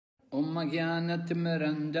Om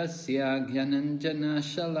Jnanatimirandasya Jnananjana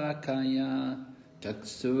Shalakaya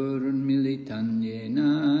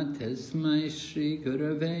Chaksurunmilitanyena Tasmai Shri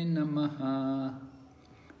Gurave Namaha.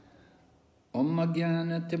 Om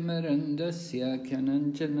Jnanatimirandasya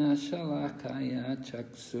Jnananjana Shalakaya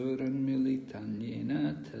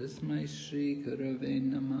Chaksurunmilitanyena Tasmai Shri Gurave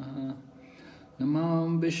Namaha.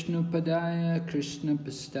 Namo Vishnu Padaya Krishna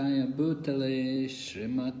Pastaya Bhutale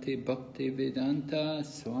Srimati Bhakti-vedanta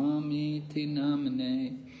Swami Ti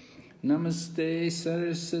Namane. Namaste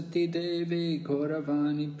Saraswati Devi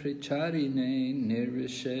Gauravani Pracharine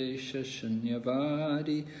Nirvishesha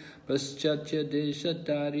Shunyavadi Paschatya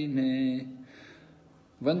Deshatarine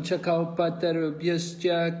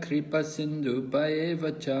Vanchakalpatarubhyascha Kripa Sindhu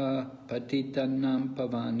Bhaevacha Patitanam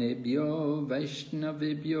Pavanebhyo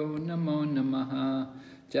Vaishnavibhyo Namo Namaha.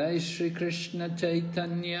 Jai Shri Krishna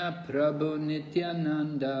Chaitanya Prabhu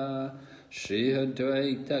Nityananda Shri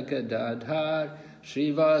Advaita Gadadhar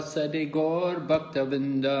Shri Vasadi Gaur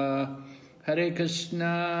Bhaktavinda. Hare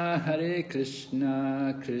Krishna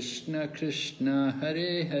Krishna Krishna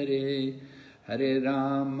Hare Hare Hare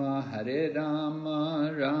Rama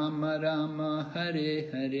Rama Rama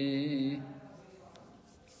Hare Hare.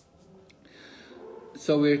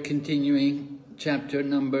 So we're continuing chapter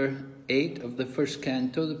number 8 of the first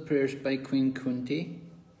canto, the prayers by Queen Kunti.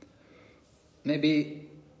 Maybe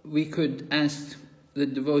we could ask the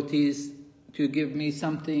devotees to give me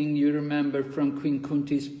something you remember from Queen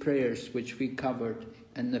Kunti's prayers, which we covered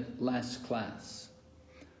in the last class.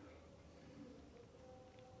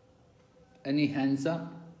 Any hands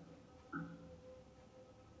up?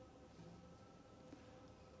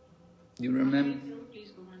 You remember? Please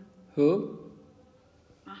go on. Who?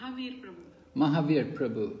 Mahavir Prabhu. Mahavir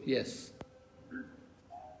Prabhu, yes. The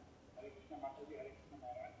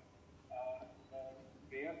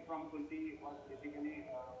prayer from Kunti was basically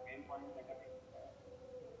main point that I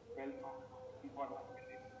felt from important.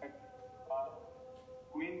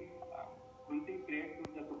 Queen Kunti prayed to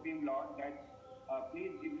the Supreme Lord that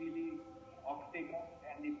please give me the obstacles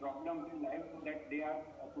and the problems in life so that they are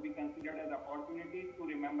to be considered as opportunities to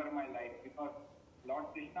remember my life, because Lord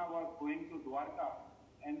Krishna was going to Dwarka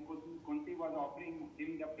and Kunti was offering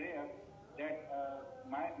him the prayer that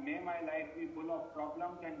may my life be full of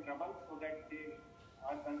problems and troubles so that they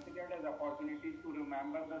are considered as opportunities to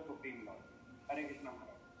remember the Supreme Lord. Hare Krishna.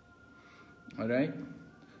 All right.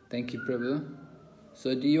 Thank you, Prabhu.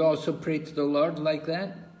 So do you also pray to the Lord like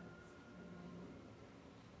that?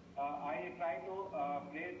 I try to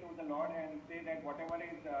pray to the Lord and say that whatever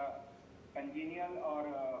is congenial or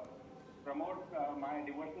promotes my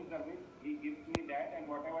devotional service, He gives me that, and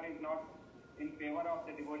whatever is not in favor of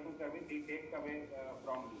the devotional service, He takes away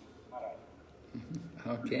from me. Maharaj.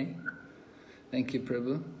 Okay. Thank you,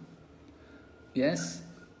 Prabhu. Yes?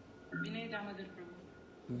 Vinay Damodar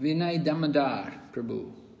Prabhu. Vinay Damodar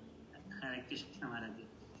Prabhu. Hare Krishna Maharaj.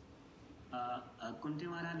 Kunti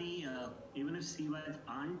Maharani, even if she was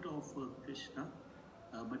aunt of Krishna,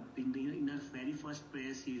 but in her very first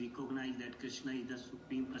prayers, she recognized that Krishna is the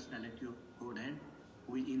Supreme Personality of Godhead,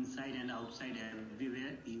 who is inside and outside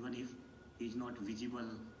everywhere, even if he is not visible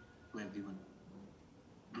to everyone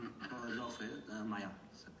because of Maya.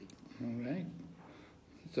 All right.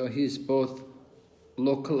 So he is both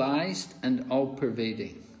localized and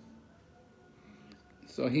all-pervading.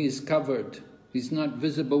 So he is covered. He's not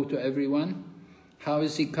visible to everyone. How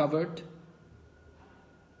is he covered?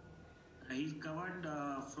 He's covered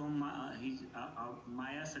from his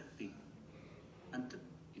Maya Shakti and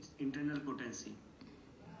its internal potency.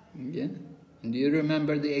 Yeah. And do you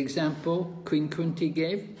remember the example Queen Kunti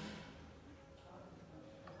gave?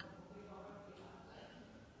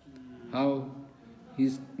 How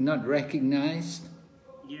he's not recognized?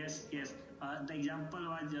 Yes. The example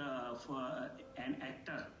was for an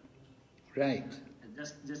actor. Right.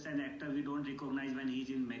 Just an actor, we don't recognize when he's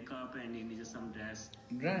in makeup and in just some dress.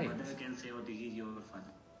 Right. Mother can say, oh, this is your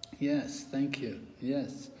father. Yes, thank you.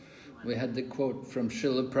 Yes. We had the quote from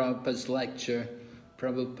Srila Prabhupada's lecture.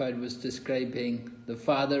 Prabhupada was describing the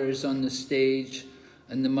father is on the stage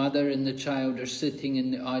and the mother and the child are sitting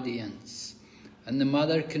in the audience. And the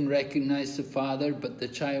mother can recognize the father, but the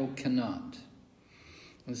child cannot.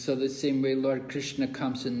 And so the same way Lord Krishna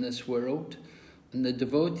comes in this world, and the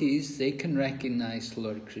devotees, they can recognize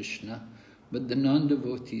Lord Krishna, but the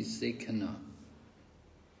non-devotees, they cannot.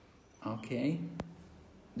 Okay?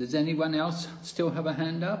 Does anyone else still have a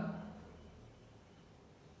hand up?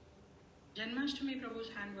 Janmashtami Prabhu's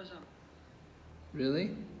hand was up.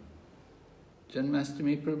 Really?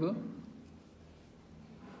 Janmashtami Prabhu?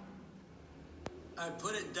 I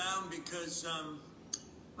put it down because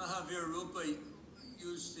Mahavir Rupa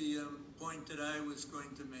use the point that I was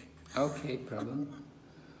going to make. Okay, Prabhu.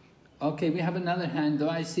 Okay, we have another hand, though.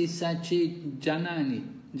 I see Sachi Janai.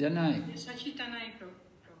 Sachi Tanai, Prabhu.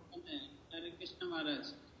 Hare Krishna Maharaj.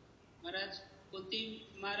 Maharaj, Kunti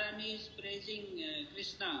Maharani is praising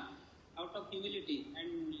Krishna out of humility,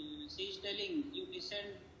 and she is telling, you descend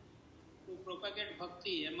to propagate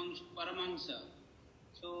bhakti amongst Paramahansa.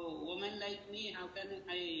 So, women like me, how can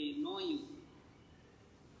I know you?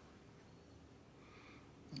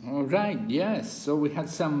 All right, yes. So we had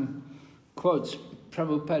some quotes.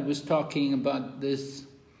 Prabhupada was talking about this.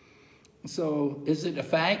 So, is it a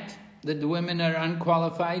fact that the women are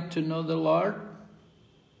unqualified to know the Lord?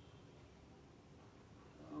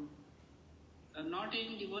 Not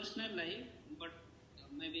in devotional life, but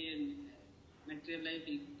maybe in material life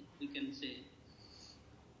we can say.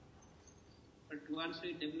 But once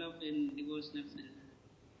we develop in devotional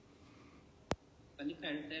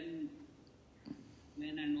qualified, then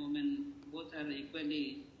men and women both are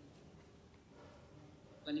equally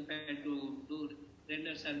qualified to do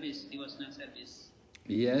render service, devotional service.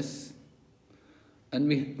 Yes. And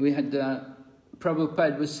we had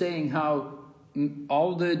Prabhupada was saying how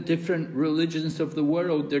all the different religions of the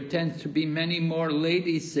world, there tends to be many more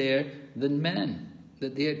ladies there than men,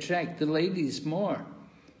 that they attract the ladies more.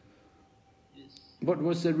 Yes. What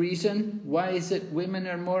was the reason? Why is it women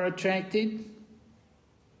are more attracted?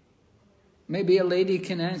 Maybe a lady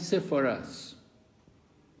can answer for us.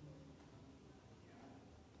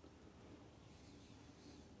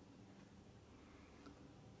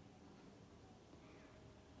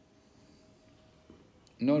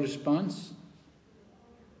 No response?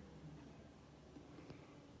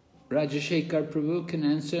 Rajashekar Prabhu can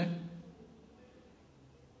answer.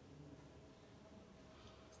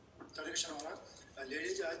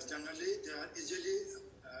 Ladies are generally, they are easily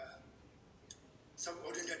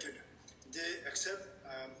subordinated. They accept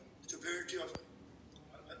superiority of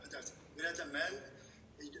others. Whereas a man,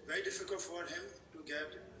 it's very difficult for him to get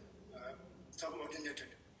subordinated.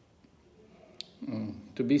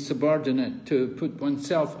 To be subordinate, to put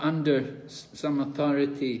oneself under some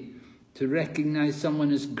authority, to recognize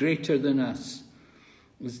someone as greater than us,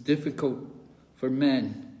 is difficult for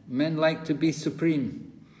men. Men like to be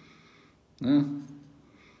supreme.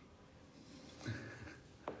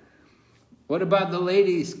 What about the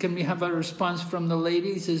ladies? Can we have a response from the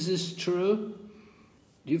ladies? Is this true?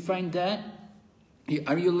 Do you find that?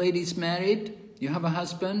 Are you ladies married? You have a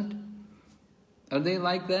husband? Are they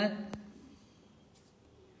like that?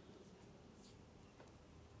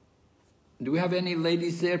 Do we have any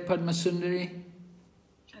ladies there, Padma Sundari?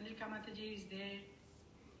 Chandrika Mataji is there.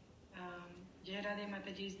 Jayarade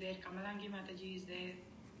Mataji is there. Kamalangi Mataji is there.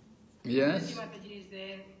 Yes. Mataji is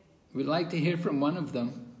there. We'd like to hear from one of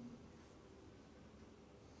them.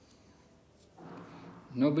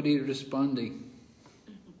 Nobody responding.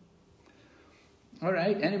 All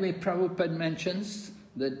right, anyway, Prabhupada mentions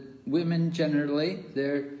that women generally,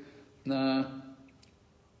 they're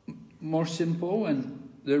more simple and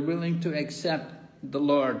they're willing to accept the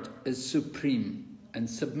Lord as supreme and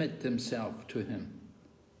submit themselves to Him.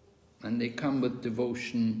 And they come with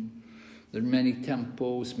devotion. There are many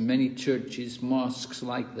temples, many churches, mosques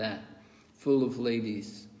like that, full of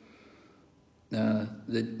ladies. The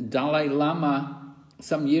Dalai Lama,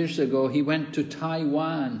 some years ago, he went to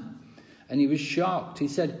Taiwan and he was shocked. He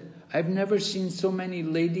said, I've never seen so many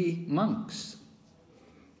lady monks.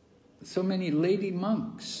 So many lady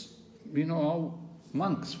monks. You know, all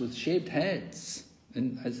monks with shaved heads,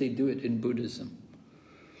 and as they do it in Buddhism.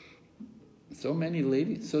 So many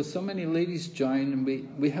ladies. So many ladies join, and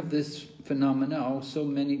we have this phenomena also.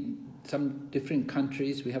 Some different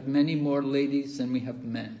countries, we have many more ladies than we have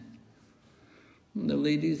men. And the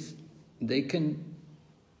ladies, they can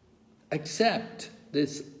accept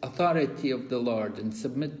this authority of the Lord and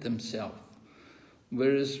submit themselves.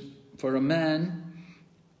 Whereas for a man,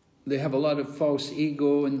 they have a lot of false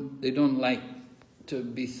ego and they don't like to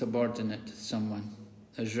be subordinate to someone,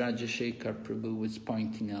 as Rajashekar Prabhu was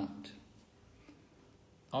pointing out.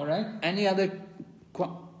 All right, any other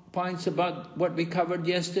points about what we covered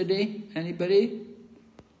yesterday? Anybody?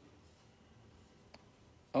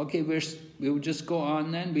 Okay, we'll just go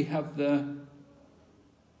on then. We have the...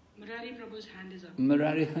 Murari Prabhu's hand is up.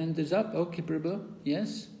 Murari hand is up. Okay, Prabhu.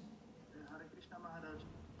 Yes? Hare Krishna Maharaj.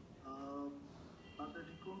 Mother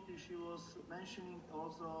Kunti, she was mentioning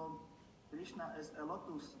also Krishna as a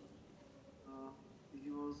lotus. He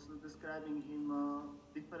was describing him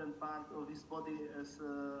different part of his body as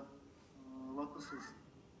lotuses.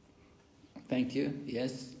 Thank you.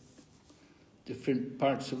 Yes. Different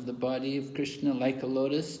parts of the body of Krishna like a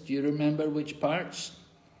lotus. Do you remember which parts?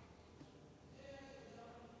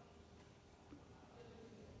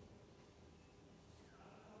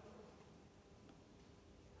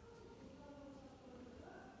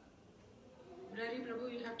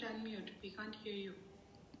 unmute. We can't hear you.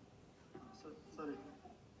 Sorry.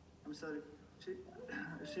 I'm sorry.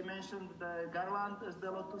 She mentioned the garland as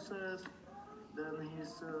the lotuses, then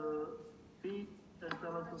his feet as the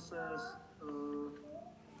lotuses,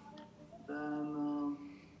 then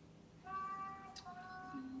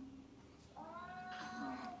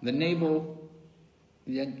the navel,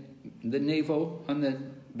 the navel on the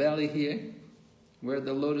belly here, where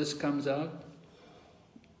the lotus comes out,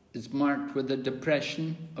 is marked with the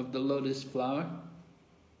depression of the lotus flower,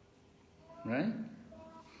 right?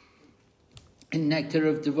 In Nectar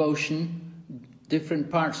of Devotion, different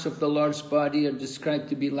parts of the Lord's body are described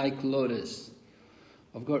to be like lotus.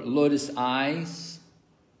 I've got lotus eyes,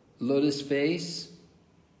 lotus face,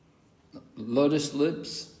 lotus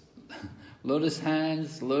lips, lotus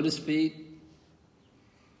hands, lotus feet.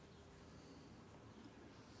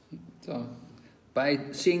 So,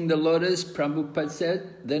 by seeing the lotus, Prabhupada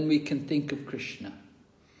said, then we can think of Krishna.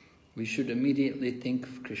 We should immediately think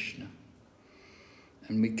of Krishna.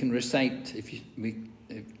 And we can recite,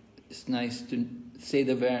 it's nice to say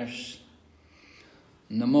the verse.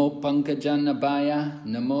 Namo Pankajana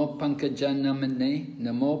Namo Pankajana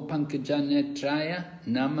Namo Pankajana Traya,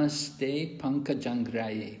 Namaste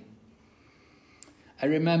Pankajangraye. I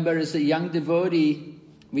remember as a young devotee,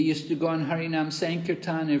 we used to go on Harinam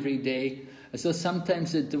Sankirtan every day, so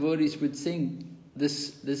sometimes the devotees would sing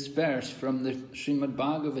this verse from the Srimad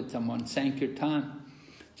Bhagavatam on Sankirtan.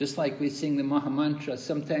 Just like we sing the Mahamantra,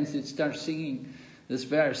 sometimes they'd start singing this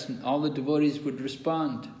verse and all the devotees would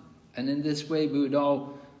respond. And in this way we would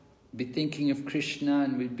all be thinking of Krishna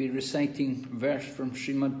and we'd be reciting verse from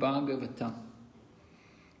Srimad Bhagavatam.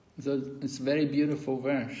 So it's a very beautiful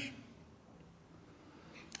verse.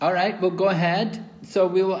 All right, we'll go ahead. So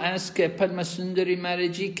we will ask Padma Sundari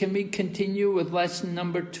Maharaji, can we continue with lesson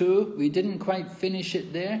number 2? We didn't quite finish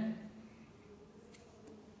it there.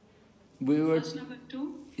 Lesson number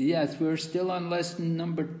 2? Yes, we were still on lesson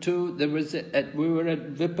number 2. We were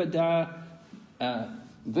at Vipada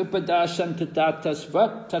Shantatata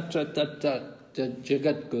Svat Tatra Tata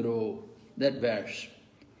Jagat Guru, that verse.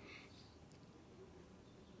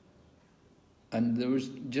 And there was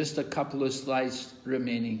just a couple of slides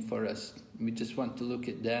remaining for us. We just want to look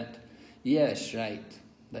at that. Yes, right.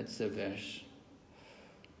 That's the verse.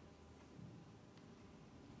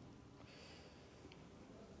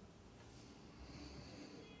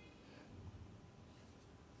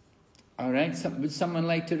 All right, would someone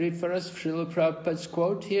like to read for us Srila Prabhupada's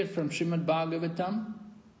quote here from Srimad Bhagavatam?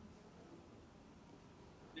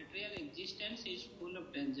 Material existence is full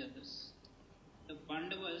of dangers. The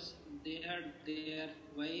Pandavas, they had their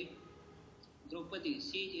wife Draupadi,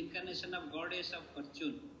 she is incarnation of goddess of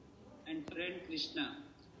fortune, and friend Krishna,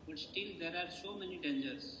 but still there are so many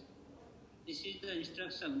dangers. This is the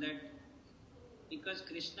instruction that because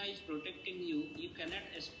Krishna is protecting you, you cannot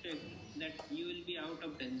expect that you will be out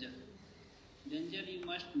of danger. Danger you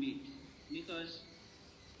must meet, because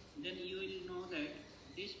then you will know that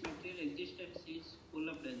this material existence is full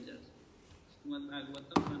of dangers. Srimad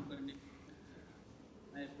Bhagavatam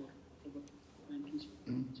 1974.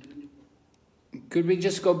 Could we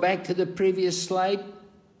just go back to the previous slide,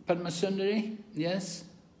 Padma Sundari? Yes?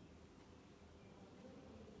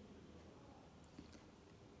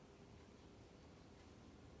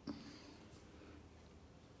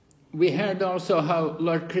 We heard also how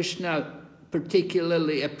Lord Krishna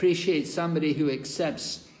particularly appreciates somebody who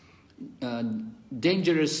accepts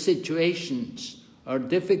dangerous situations or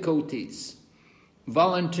difficulties,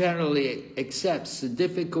 voluntarily accepts the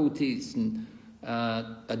difficulties and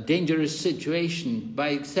a dangerous situation.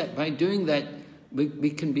 By doing that, we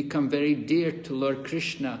can become very dear to Lord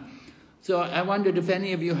Krishna. So I wondered if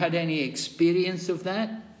any of you had any experience of that?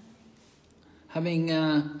 Having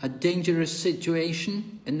a dangerous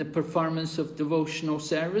situation in the performance of devotional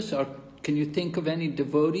service? Or can you think of any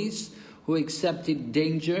devotees who accepted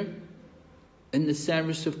danger in the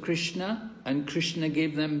service of Krishna and Krishna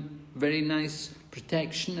gave them very nice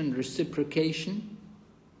protection and reciprocation?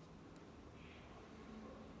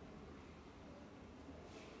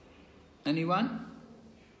 Anyone?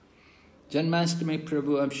 Janmastami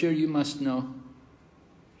Prabhu, I'm sure you must know.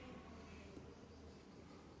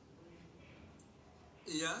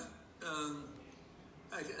 Yeah,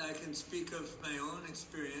 I can speak of my own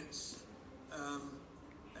experience.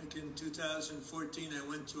 Like in 2014, I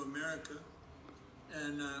went to America,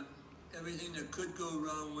 and everything that could go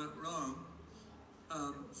wrong went wrong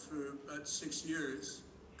for about 6 years.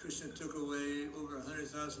 Krishna took away over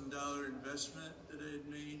 $100,000 investment that I had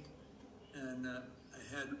made, and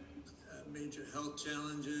I had major health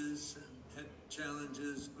challenges and had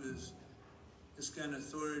challenges with ISKCON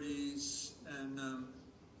authorities, and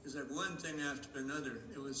It's like one thing after another.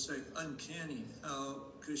 It was like uncanny how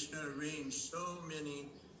Krishna arranged so many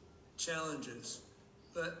challenges.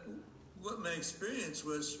 But what my experience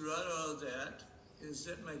was throughout all that is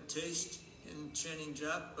that my taste in chanting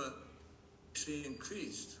japa actually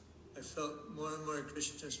increased. I felt more and more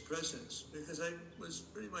Krishna's presence because I was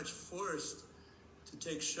pretty much forced to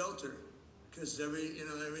take shelter because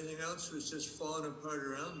everything else was just falling apart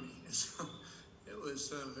around me. So it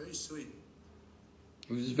was very sweet.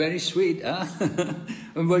 It was very sweet, huh?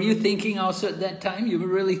 And were you thinking also at that time? You were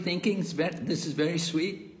really thinking, this is very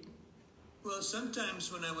sweet? Well,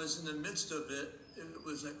 sometimes when I was in the midst of it, it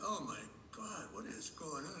was like, oh my God, what is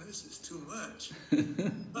going on? This is too much.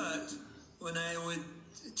 But when I would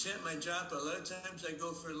chant my japa, a lot of times I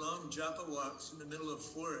go for long japa walks in the middle of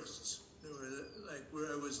forests. There were, like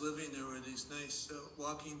where I was living, there were these nice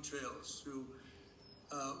walking trails through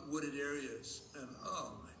wooded areas. And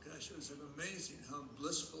oh my gosh, it was amazing how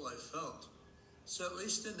blissful I felt. So at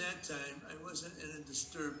least in that time, I wasn't in a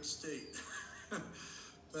disturbed state.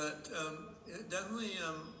 But definitely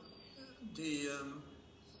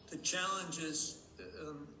the challenges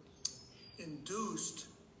induced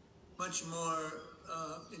much more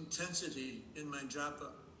intensity in my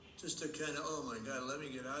japa, just to kind of, oh my God, let me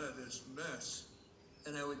get out of this mess.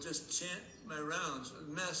 And I would just chant my rounds.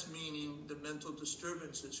 Mess meaning the mental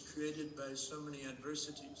disturbances created by so many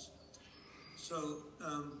adversities. So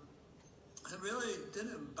it really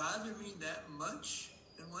didn't bother me that much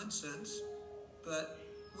in one sense, but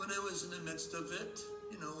when I was in the midst of it,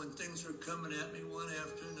 when things were coming at me one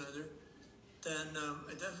after another, then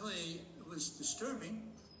it definitely was disturbing,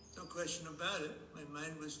 no question about it. My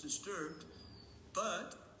mind was disturbed,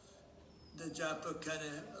 but the japa kind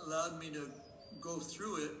of allowed me to go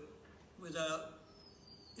through it without,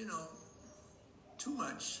 too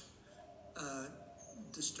much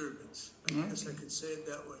disturbance. I guess I could say it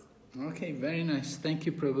that way. Okay, very nice. Thank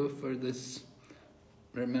you, Prabhu, for this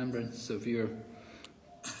remembrance of your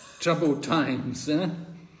troubled times.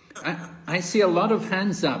 I see a lot of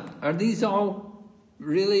hands up. Are these all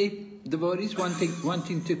really devotees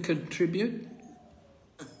wanting to contribute?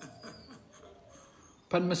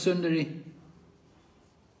 Padmasundari.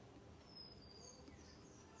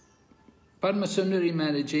 Padmasundari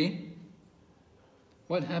Maharaji,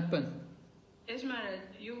 what happened? Yes, Maharaj,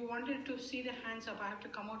 you wanted to see the hands up. I have to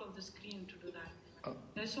come out of the screen to do that. Oh.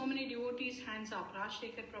 There's so many devotees hands up.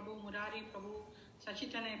 Rajshekhar Prabhu, Murari Prabhu,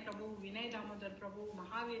 Sachitanaya Prabhu, Vinay Damodar Prabhu,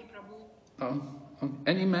 Mahavir Prabhu. Oh.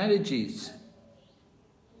 Any Maharajis?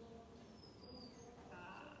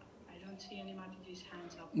 I don't see any Maharajis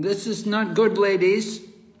hands up. This is not good, ladies.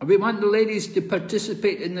 We want the ladies to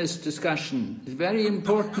participate in this discussion. It's very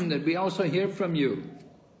important that we also hear from you.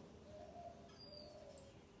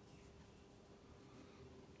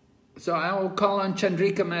 So I will call on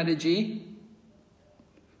Chandrika Maharaji,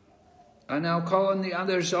 and I'll call on the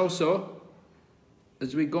others also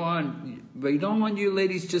as we go on. We don't want you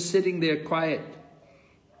ladies just sitting there quiet.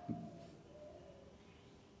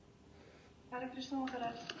 Hare Krishna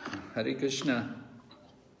Maharaj. Hare Krishna.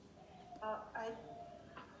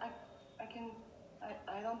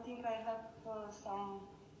 I don't think I have some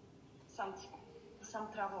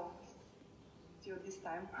trouble till this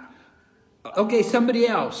time. Okay, somebody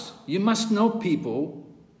else. You must know people.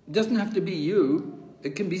 It doesn't have to be you.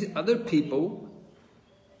 It can be other people.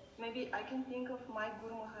 Maybe I can think of my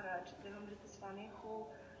Guru Maharaj, B.V.V. Swami, who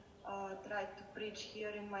tried to preach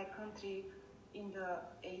here in my country in the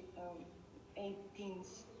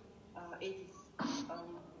 80s,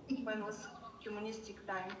 when it was communistic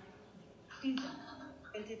time.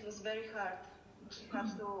 And it was very hard. You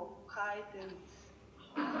have to hide and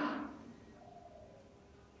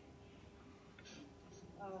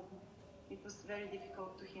it was very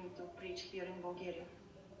difficult to him to preach here in Bulgaria.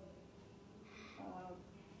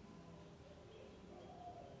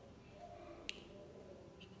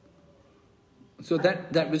 So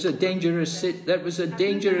that was a dangerous situation. That was a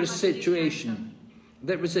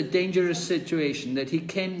dangerous situation that he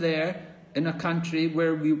came there in a country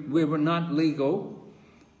where we were not legal,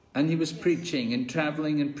 and he was preaching and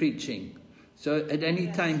traveling and preaching. So at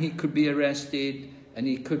any time he could be arrested and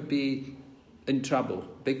he could be in trouble,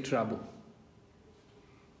 big trouble.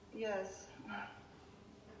 Yes.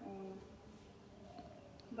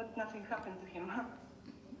 But nothing happened to him.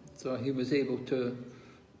 So he was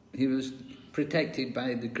he was protected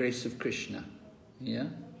by the grace of Krishna. Yeah?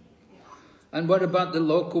 And what about the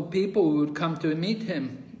local people who would come to meet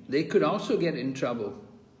him? They could also get in trouble.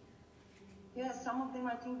 Yes, some of them,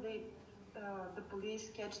 I think the police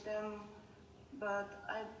catch them, but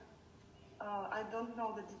I don't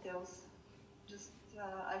know the details. Just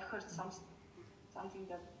I've heard some something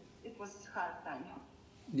that it was hard time.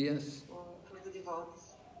 Yes. For the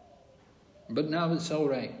devotees. But now it's all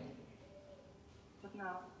right. But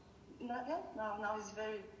now it's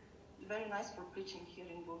very, very nice for preaching here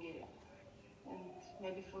in Bulgaria, and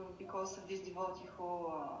maybe because of these devotees who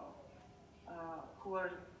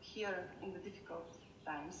are here in the difficult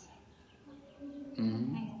times.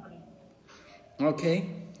 Mm-hmm. Okay,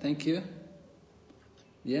 thank you.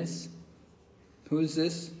 Yes? Who is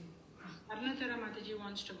this? Arnatara Mataji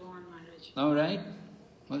wants to go on, Maharaj. All right,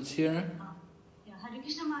 let's hear her. Yeah, Hare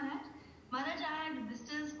Krishna Maharaj. Maharaj, I had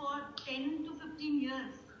blisters for 10 to 15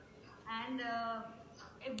 years. And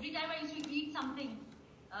every time I used to eat something,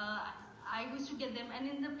 I used to get them. And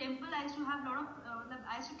in the temple, I used to have a lot of,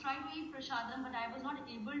 I used to try to eat prasadam, but I was not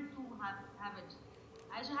able to have it.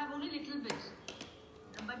 I used to have only little bit.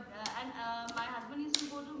 But my husband used to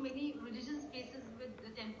go to many religious places with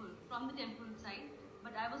the temple, from the temple side,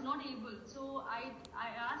 but I was not able. So I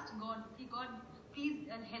asked God, God, please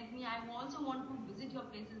help me. I also want to visit your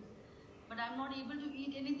places, but I'm not able to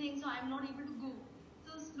eat anything, so I'm not able to go.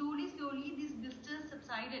 So slowly, these blisters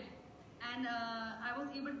subsided, and I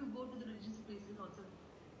was able to go to the religious places also.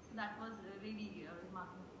 So that was really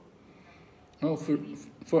remarkable. Oh,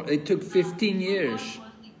 for it took 15 years.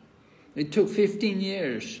 It took 15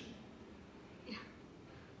 years. Yeah.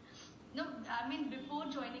 No, I mean before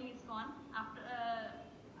joining ISKCON, after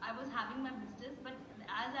I was having my blisters, but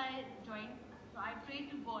as I joined, so I prayed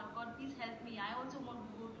to God, God please help me. I also want to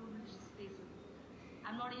go to religious places.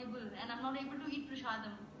 I'm not able, and I'm not able to eat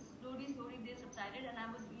prasadam. Slowly they subsided, and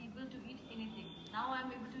I was able to eat anything. Now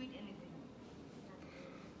I'm able to eat anything.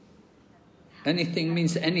 Anything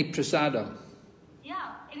means any prasadam.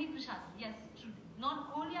 Yeah, any prasadam. Yes, true.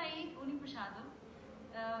 Not only I eat only prasadam.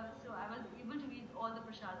 So I was able to eat all the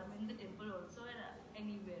prasadam in the temple also, and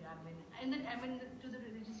anywhere I mean to the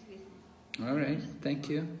religious places. All right, thank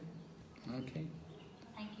you. Okay.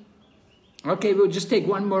 Thank you. Okay, we'll just take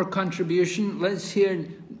one more contribution. Let's hear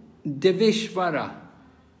Deveshwara.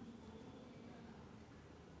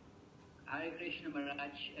 Hare Krishna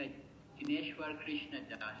Maharaj, Dineshwar Krishna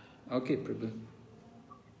Das. Okay, Prabhu.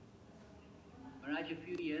 Maharaj, a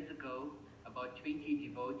few years ago, about 20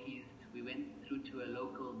 devotees, we went through to a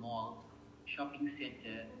local mall, shopping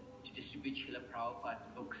center, to distribute Srila Prabhupada's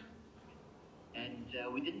books. And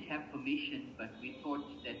we didn't have permission, but we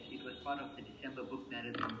thought that it was part of the December book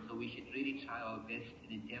marathon, so we should really try our best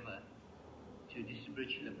and endeavor to distribute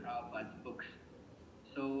Srila Prabhupada's books.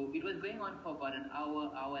 So it was going on for about an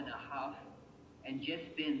hour and a half, and just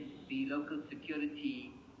then the local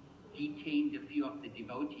security detained a few of the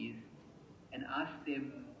devotees and asked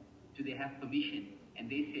them, do they have permission? And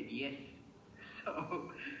they said yes. So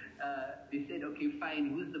they said, okay,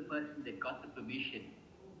 fine, who's the person that got the permission?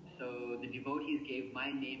 So the devotees gave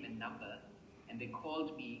my name and number, and they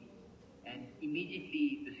called me, and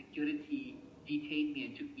immediately the security detained me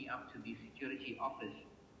and took me up to the security office.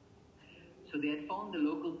 So they had found the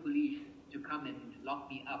local police to come and lock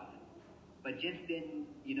me up. But just then,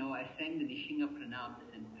 I sang the Nishinga Pranams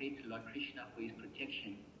and prayed to Lord Krishna for his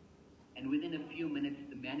protection. And within a few minutes,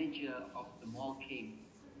 the manager of the mall came,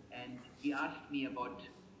 and he asked me about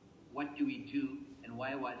what do we do and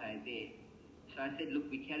why was I there. So I said, look,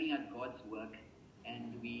 we're carrying out God's work,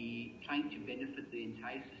 and we're trying to benefit the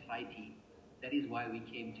entire society. That is why we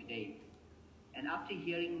came today. And after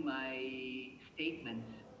hearing my statements,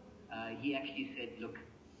 he actually said, look,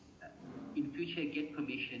 in future get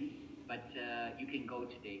permission, but you can go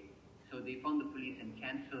today. So they found the police and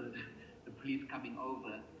cancelled the police coming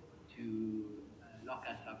over to lock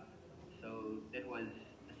us up. So that was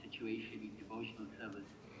a situation in devotional service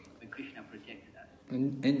where Krishna protected us.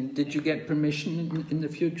 And did you get permission in the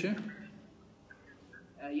future?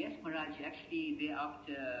 Yes, Maharaj. Actually,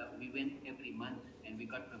 thereafter we went every month and we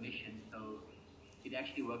got permission. So it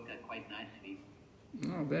actually worked out quite nicely.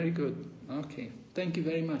 Oh, very good. Okay. Thank you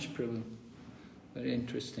very much, Prabhu. Very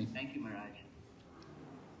interesting. Thank you, Maharaj.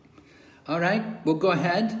 All right, we'll go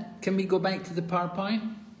ahead. Can we go back to the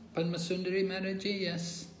PowerPoint? Padma Sundari Maharaji,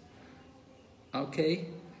 yes. Okay,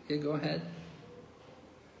 you go ahead.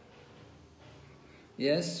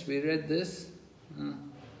 Yes, we read this.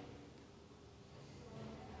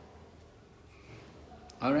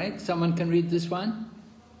 All right, someone can read this one?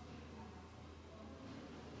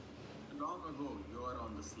 Long ago, you are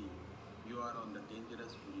on the sea. You are on the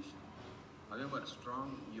dangerous position. However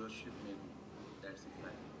strong your ship may be, that's a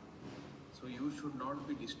fact. So you should not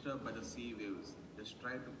be disturbed by the sea waves. Just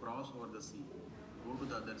try to cross over the sea. Go to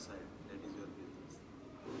the other side. That is your business.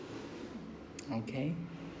 Okay.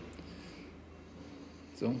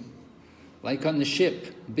 So, like on the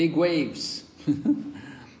ship, big waves.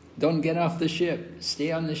 Don't get off the ship.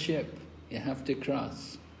 Stay on the ship. You have to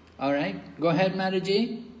cross. All right? Go ahead,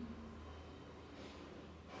 Mataji.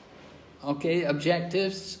 Okay,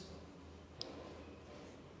 objectives.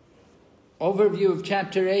 Overview of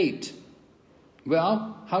chapter 8.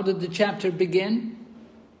 Well, how did the chapter begin?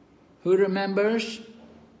 Who remembers?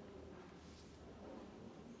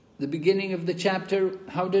 The beginning of the chapter,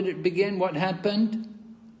 how did it begin? What happened?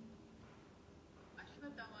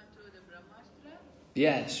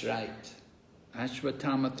 Yes, right.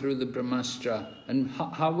 Ashwatthama threw the Brahmastra. And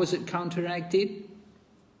how was it counteracted?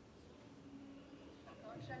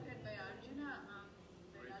 Counteracted by Arjuna,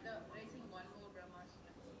 raising one more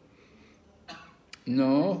Brahmastra.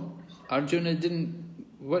 No, Arjuna didn't.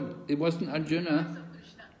 What? It wasn't Arjuna.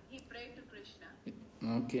 He prayed to Krishna.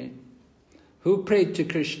 Okay. Who prayed to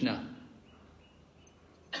Krishna?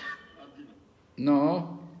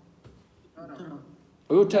 No.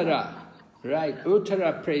 Uttara. Right,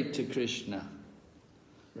 Uttara prayed to Krishna.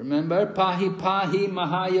 Remember? Pahi Pahi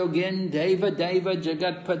Mahayogin Deva Deva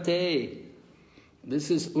Jagatpate. This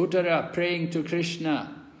is Uttara praying to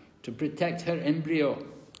Krishna to protect her embryo.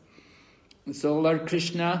 So Lord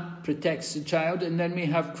Krishna protects the child, and then we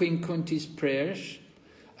have Queen Kunti's prayers,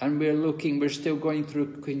 and we're still going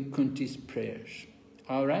through Queen Kunti's prayers.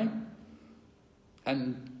 All right?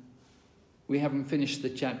 And we haven't finished the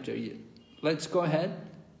chapter yet. Let's go ahead.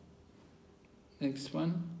 Next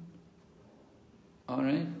one. All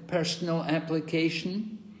right. Personal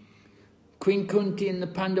application. Queen Kunti and the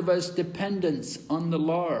Pandavas' dependence on the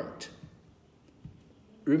Lord.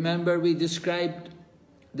 Remember, we described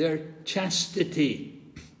their chastity.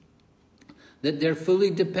 That they're fully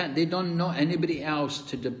dependent. They don't know anybody else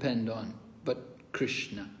to depend on but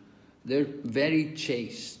Krishna. They're very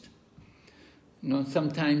chaste. You know,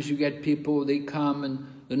 sometimes you get people, they come and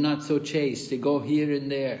they're not so chaste. They go here and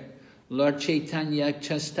there. Lord Chaitanya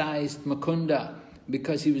chastised Mukunda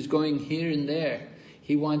because he was going here and there.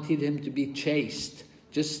 He wanted him to be chaste.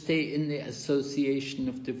 Just stay in the association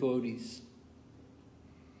of devotees.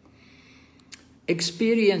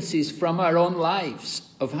 Experiences from our own lives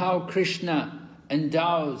of how Krishna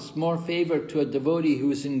endows more favor to a devotee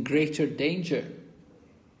who is in greater danger.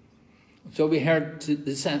 So we heard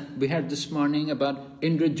this morning about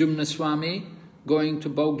Indrajumna Swami going to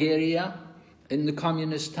Bulgaria in the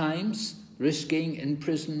communist times, risking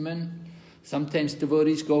imprisonment. Sometimes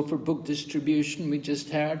devotees go for book distribution. We just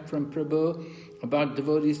heard from Prabhu about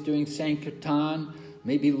devotees doing Sankirtan,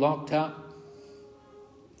 maybe locked up.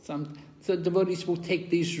 So devotees will take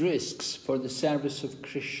these risks for the service of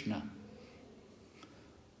Krishna.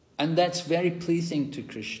 And that's very pleasing to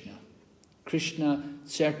Krishna. Krishna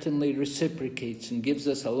certainly reciprocates and gives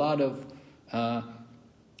us a lot of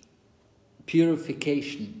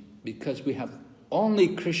purification because we have only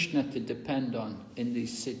Krishna to depend on in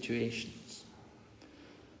these situations.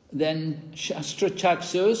 Then Shastra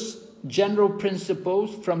Chaksus, general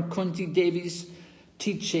principles from Kunti Devi's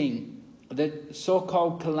teaching that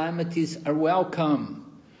so-called calamities are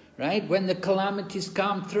welcome. Right? When the calamities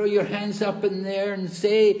come, throw your hands up in there and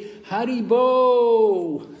say,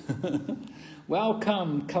 Haribo!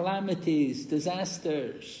 Welcome, calamities,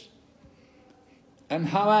 disasters. And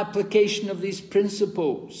how application of these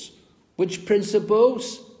principles. Which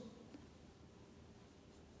principles?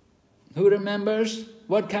 Who remembers?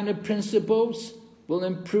 What kind of principles will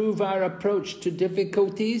improve our approach to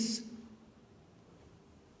difficulties?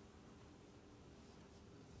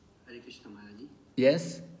 Hare Krishna Maharaji.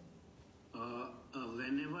 Yes?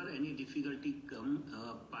 Whenever any difficulty comes,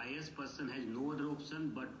 a pious person has no other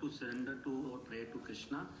option but to surrender to or pray to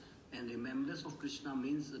Krishna. And remembrance of Krishna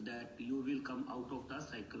means that you will come out of the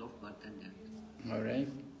cycle of birth and death. All right.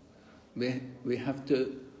 We have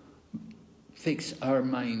to fix our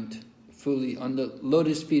mind fully on the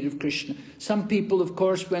lotus feet of Krishna. Some people, of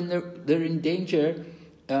course, when they're in danger,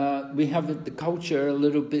 we have the culture a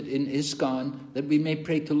little bit in ISKCON that we may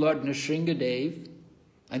pray to Lord Nrsingadev.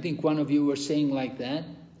 I think one of you were saying like that.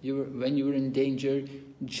 When you were in danger,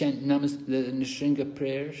 chant the Nrsinga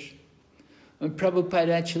prayers. And Prabhupada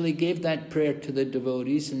actually gave that prayer to the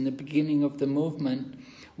devotees in the beginning of the movement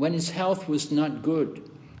when his health was not good.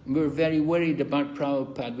 We were very worried about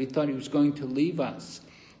Prabhupada. We thought he was going to leave us.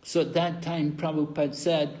 So at that time, Prabhupada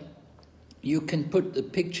said, you can put the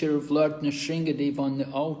picture of Lord Nrsingadev on the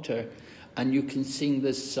altar and you can sing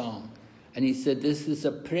this song. And he said, this is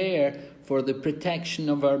a prayer for the protection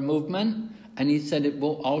of our movement. And he said, it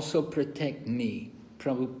will also protect me.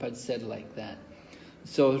 Prabhupada said like that.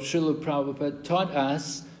 So Srila Prabhupada taught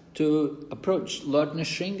us to approach Lord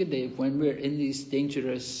Nrsingadev when we're in these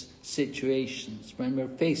dangerous situations, when we're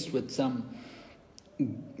faced with some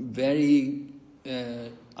very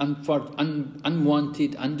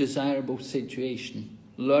unwanted, undesirable situation,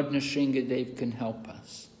 Lord Nrsingadev can help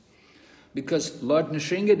us. Because Lord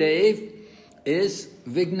Nrsingadev is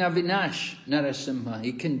Vighna Vinash Narasimha.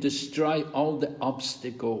 He can destroy all the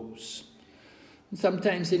obstacles.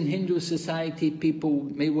 Sometimes in Hindu society people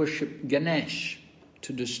may worship Ganesh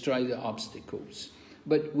to destroy the obstacles.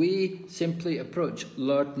 But we simply approach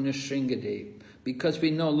Lord Nrsingadev because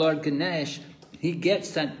we know Lord Ganesh, he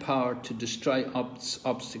gets that power to destroy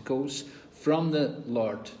obstacles from the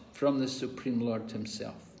Lord, from the Supreme Lord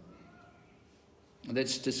himself.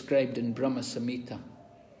 That's described in Brahma Samhita.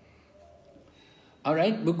 All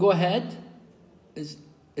right, we'll go ahead. Is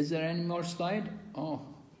there any more slide? Oh.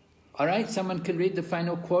 All right, someone can read the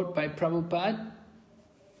final quote by Prabhupada.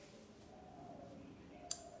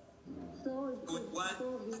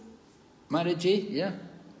 Maharaji, yeah.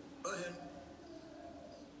 Go ahead.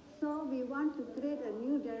 So we want to create a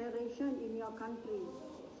new generation in your country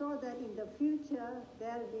so that in the future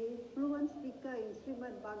there will be fluent speaker in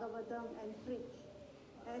Srimad Bhagavatam and preach,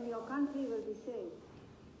 and your country will be saved.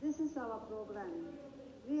 This is our program.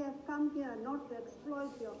 We have come here not to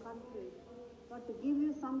exploit your country, but to give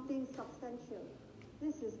you something substantial.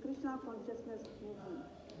 This is Krishna consciousness movement.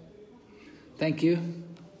 Thank you.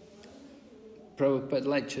 Prabhupada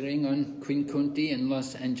lecturing on Queen Kunti in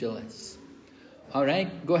Los Angeles. All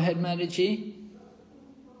right, go ahead, Maharaji.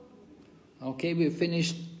 Okay, we've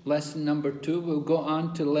finished lesson number 2. We'll go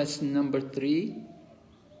on to lesson number 3.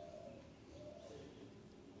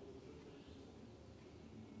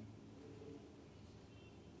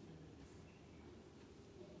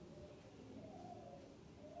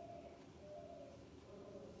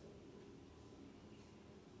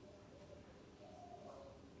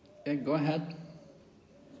 Okay, go ahead.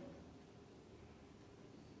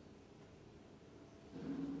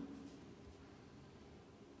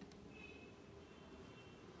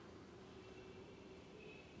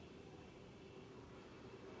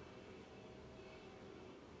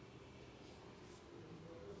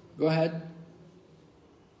 Go ahead.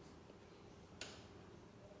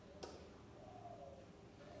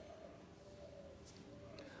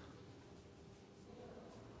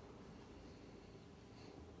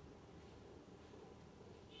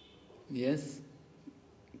 Yes.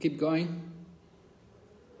 Keep going.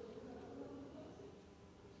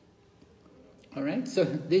 All right, so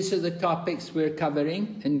these are the topics we're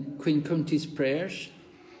covering in Queen Kunti's prayers.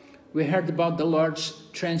 We heard about the Lord's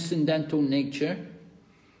transcendental nature,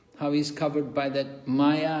 how he's covered by that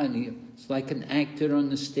Maya and he's like an actor on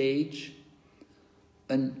the stage.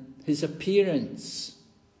 And his appearance,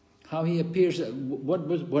 how he appears, what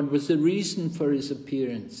was the reason for his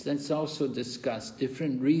appearance? That's also discussed,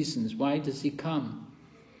 different reasons. Why does he come?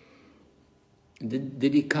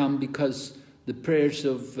 Did he come because the prayers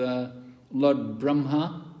of Lord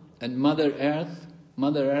Brahma and Mother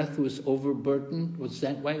Earth was overburdened? Was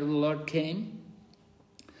that why the Lord came?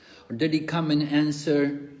 Or did he come in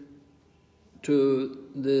answer to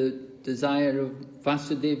the desire of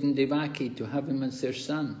Vasudeva and Devaki to have him as their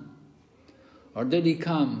son? Or did he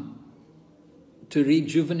come to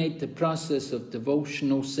rejuvenate the process of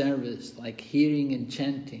devotional service, like hearing and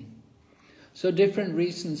chanting? So different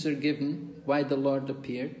reasons are given why the Lord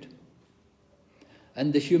appeared.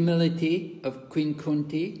 And the humility of Queen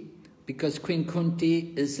Kunti, because Queen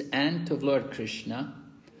Kunti is aunt of Lord Krishna,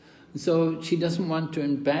 so she doesn't want to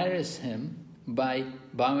embarrass him by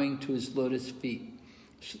bowing to his lotus feet.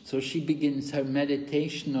 So she begins her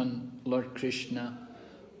meditation on Lord Krishna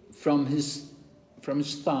from his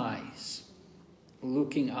thighs,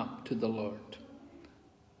 looking up to the Lord.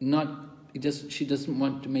 She doesn't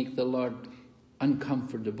want to make the Lord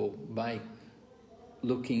uncomfortable by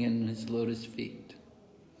looking in his lotus feet.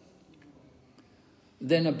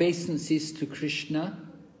 Then obeisances to Krishna,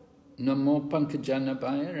 Namo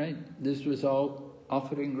Pankajanabhaya, right? This was all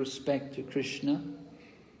offering respect to Krishna.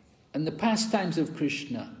 And the pastimes of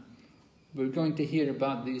Krishna, we're going to hear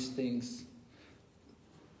about these things.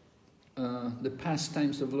 The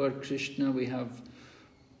pastimes of Lord Krishna, we have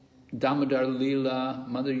Damodar Leela,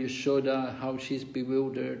 Mother Yashoda, how she's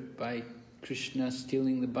bewildered by Krishna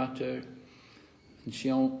stealing the butter. And she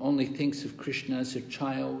only thinks of Krishna as her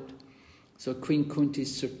child. So Queen Kunti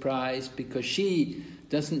is surprised because she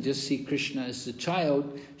doesn't just see Krishna as the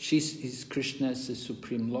child, she sees Krishna as the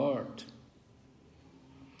Supreme Lord.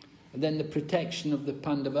 And then the protection of the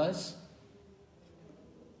Pandavas.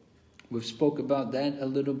 We've spoke about that a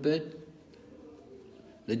little bit.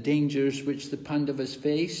 The dangers which the Pandavas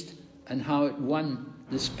faced and how it won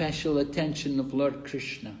the special attention of Lord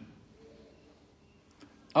Krishna.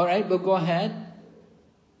 All right, we'll go ahead.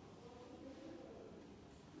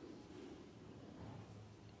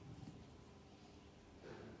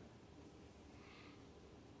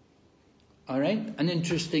 All right, an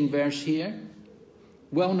interesting verse here.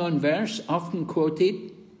 Well-known verse, often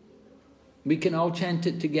quoted. We can all chant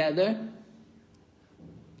it together.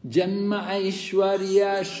 Janma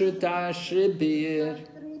Aishwarya Shruta Shribir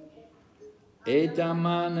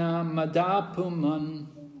Etamana Madapuman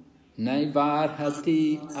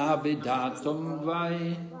Naivarhati Avidatum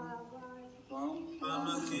Vai.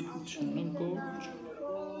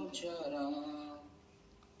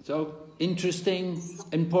 So, interesting,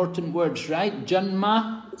 important words, right?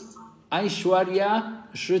 Janma,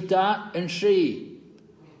 Aishwarya, Shruta and Shri.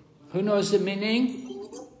 Who knows the meaning?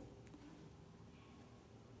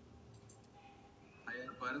 Higher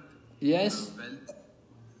birth, Yes? wealth,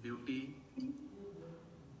 beauty,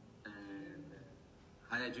 and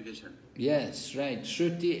high education. Yes, right.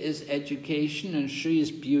 Shruti is education and Shri is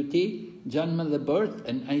beauty, Janma the birth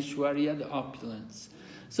and Aishwarya the opulence.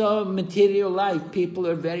 So material life, people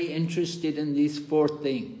are very interested in these four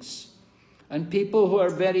things. And people who are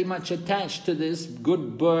very much attached to this,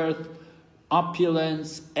 good birth,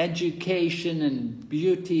 opulence, education and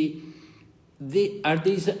beauty, are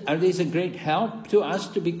these a great help to us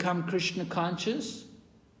to become Krishna conscious?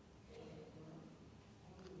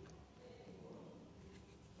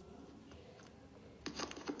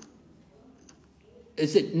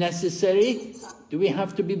 Is it necessary? Do we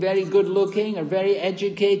have to be very good looking or very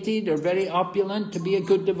educated or very opulent to be a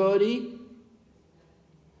good devotee?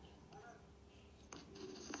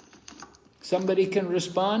 Somebody can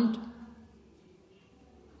respond?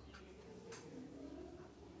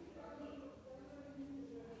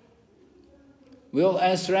 We'll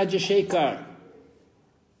ask Rajashekar.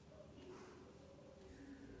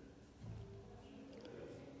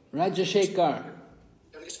 Rajashekar.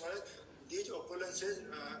 These opulences,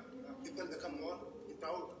 people become more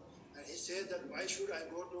proud. And he said that why should I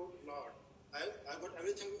go to Lord? I got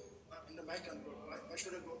everything under my control. Why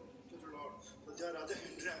should I go to the Lord? So there are other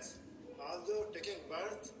hindrances. Although taking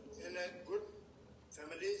birth in a good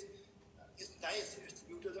family is nice, it's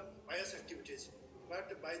due to the pious activities.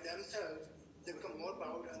 But by themselves, they become more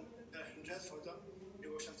proud and hindrance for the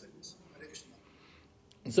devotion service. Hare Krishna.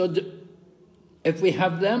 So if we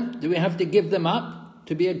have them, do we have to give them up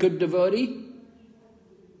to be a good devotee?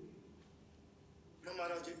 No,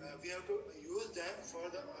 Maharaj, we have to use them for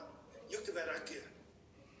the Yukta Vairagya.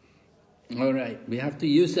 All right, we have to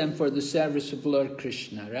use them for the service of Lord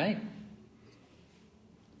Krishna, right?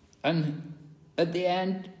 And at the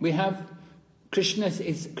end, we have Krishna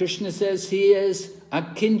says he is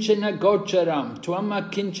akinchana gocharam, tvam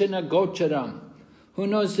akinchana gocharam. Who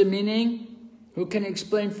knows the meaning? Who can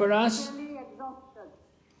explain for us?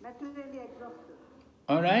 Materially exhausted.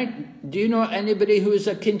 All right. Do you know anybody who is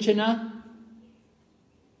akinchana?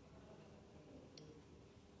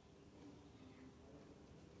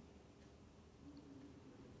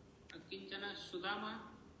 Akinchana Sudama.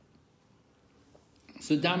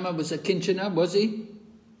 Sudama was akinchana, was he?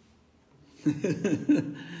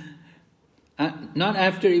 Not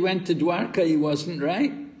after he went to Dwarka, he wasn't,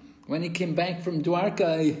 right? When he came back from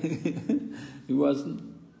Dwarka, he wasn't.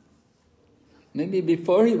 Maybe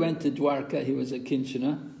before he went to Dwarka, he was a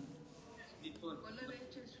Kinchana.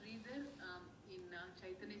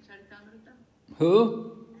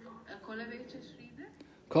 Who?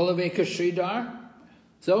 Kolaveka Sridhar.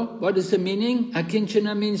 So, what is the meaning?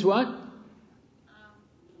 Akinchana means what?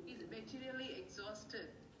 He's materially exhausted.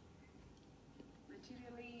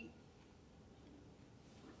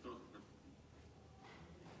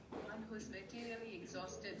 One who's materially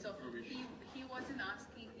exhausted. So he wasn't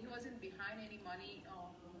asking, he wasn't behind any money,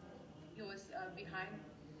 he was behind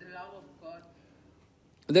the love of God.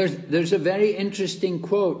 There's a very interesting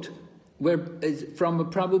quote where from a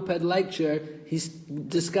Prabhupada lecture, he's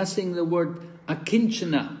discussing the word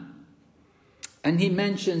akinchana. And he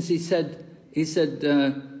mentions, he said,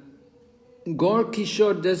 Gaur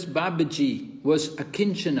Kishore Das Babaji was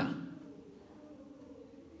akinchana.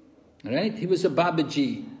 Right? He was a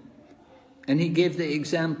Babaji. And he gave the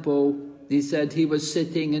example, he said he was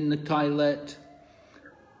sitting in the toilet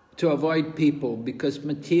to avoid people because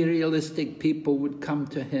materialistic people would come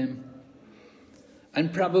to him.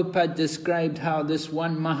 And Prabhupada described how this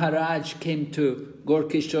one Maharaj came to Gaur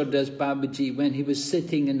Kishore Das Babaji when he was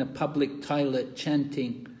sitting in a public toilet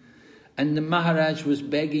chanting. And the Maharaj was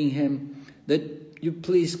begging him that you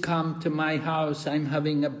please come to my house. I'm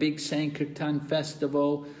having a big Sankirtan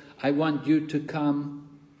festival. I want you to come.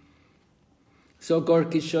 So Gaur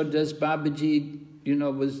Kishore Das Babaji,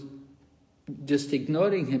 was just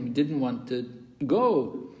ignoring him. He didn't want to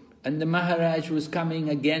go. And the Maharaj was coming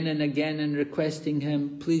again and again and requesting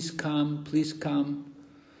him, please come, please come.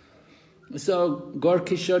 So Gaur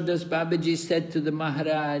Kishore Das Babaji said to the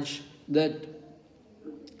Maharaj, that,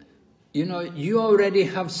 you know, you already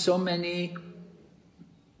have so many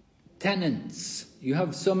tenants. You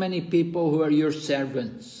have so many people who are your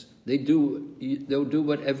servants. They'll do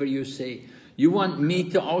whatever you say. You want me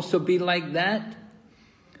to also be like that?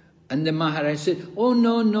 And the Maharaj said, oh,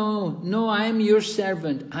 no, I am your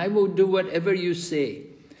servant. I will do whatever you say.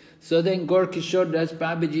 So then Gaura Das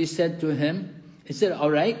Babaji said to him, he said,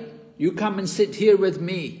 all right, you come and sit here with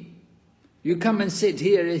me. You come and sit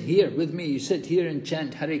here with me. You sit here and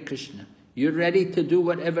chant Hare Krishna. You're ready to do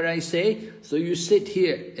whatever I say, so you sit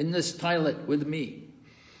here in this toilet with me.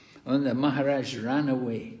 And the Maharaj ran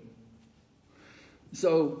away.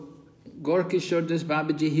 So Gaura Das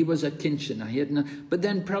Babaji, he was a Kinchana. He had no, but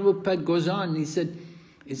then Prabhupada goes on, he said,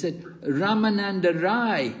 Ramananda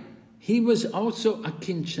Rai, he was also a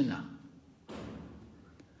Kinchana.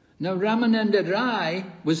 Now Ramananda Rai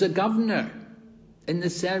was a governor in the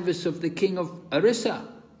service of the king of Orissa,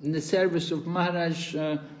 in the service of Maharaj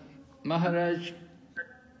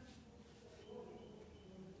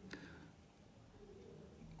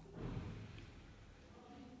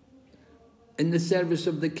in the service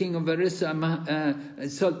of the king of Orissa.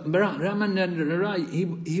 So Ramananda Rai,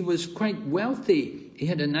 he was quite wealthy. He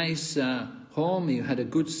had a nice home, he had a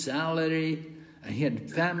good salary, and he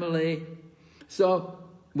had family. So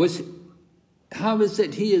how is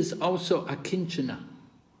it he is also a Kinchana?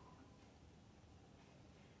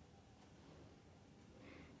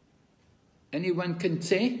 Anyone can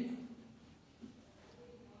say?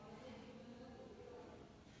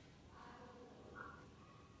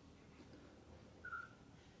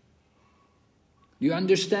 You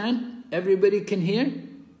understand? Everybody can hear?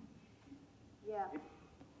 Yeah.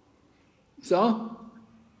 So,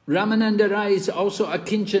 Ramananda Rai is also a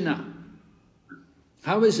Kinchana.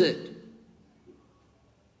 How is it?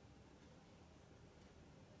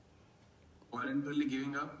 Voluntarily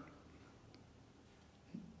giving up.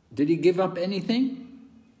 Did he give up anything?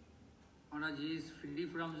 Maharaj, he is free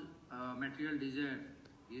from material desire.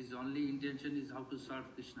 His only intention is how to serve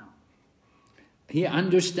Krishna. He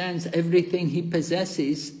understands everything he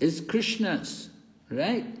possesses is Krishna's,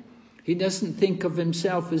 right? He doesn't think of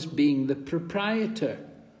himself as being the proprietor.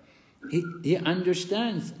 He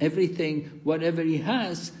understands everything, whatever he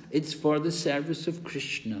has, it's for the service of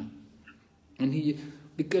Krishna. And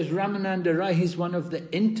because Ramananda Rai, he's one of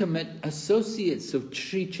the intimate associates of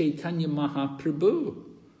Sri Chaitanya Mahaprabhu.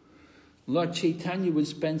 Lord Chaitanya would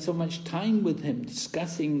spend so much time with him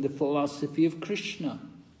discussing the philosophy of Krishna.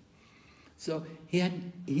 So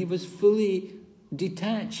he was fully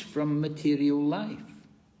detached from material life.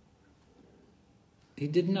 He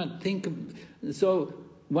did not think of... So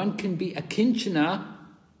one can be a Kinchana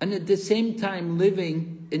and at the same time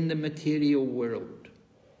living in the material world.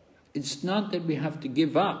 It's not that we have to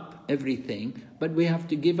give up everything, but we have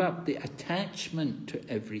to give up the attachment to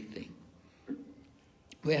everything.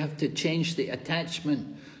 We have to change the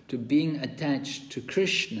attachment to being attached to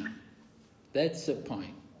Krishna. That's the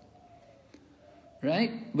point.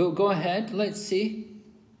 Right? We'll go ahead. Let's see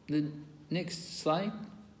the next slide.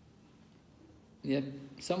 Yep.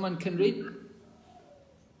 Someone can read?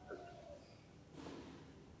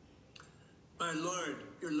 My Lord,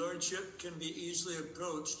 your Lordship can be easily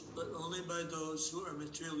approached, but only by those who are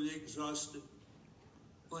materially exhausted.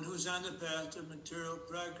 One who's on the path of material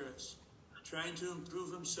progress, trying to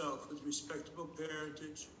improve himself with respectable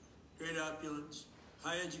parentage, great opulence,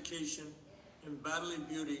 high education, and bodily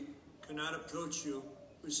beauty, cannot approach you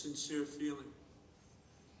with sincere feeling.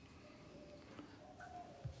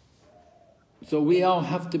 So we all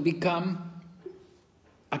have to become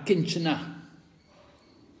a Kinchana.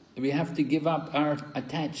 We have to give up our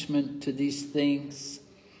attachment to these things.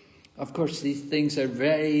 Of course, these things are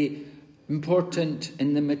very important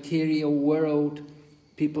in the material world.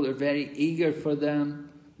 People are very eager for them.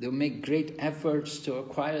 They'll make great efforts to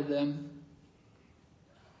acquire them.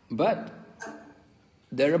 But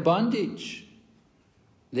they're a bondage.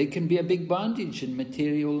 They can be a big bondage in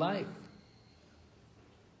material life.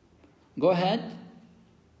 Go ahead.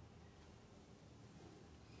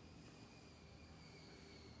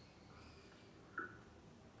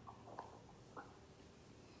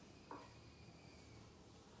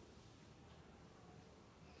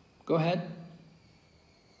 Go ahead.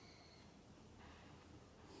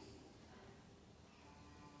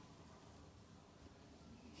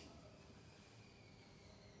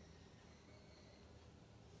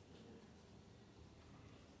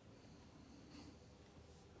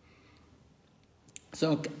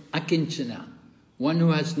 So, akinchana, one who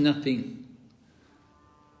has nothing.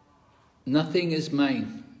 Nothing is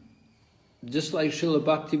mine. Just like Srila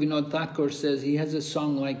Bhakti-Vinod Thakur says, he has a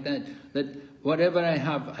song like that, that whatever I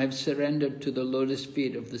have, I've surrendered to the lotus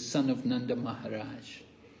feet of the son of Nanda Maharaj.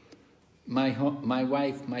 My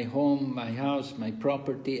wife, my home, my house, my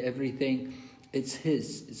property, everything, it's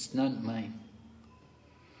his, it's not mine.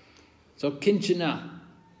 So kinchana,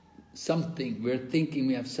 something, we're thinking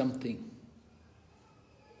we have something.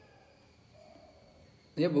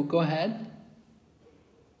 Yeah, well, go ahead.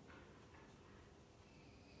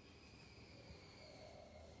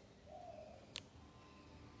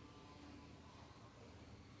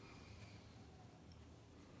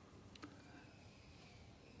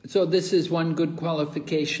 So this is one good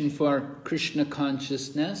qualification for Krishna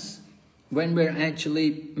consciousness. When we're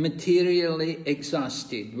actually materially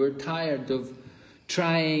exhausted, we're tired of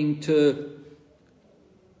trying to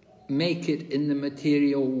make it in the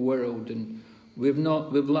material world, and we've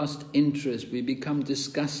lost interest, we become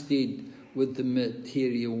disgusted with the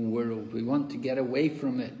material world. We want to get away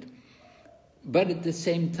from it. But at the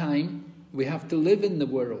same time, we have to live in the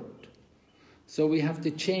world. So we have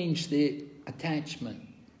to change the attachment.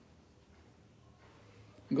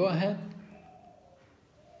 Go ahead.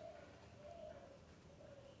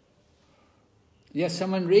 Yes,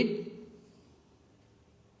 someone read?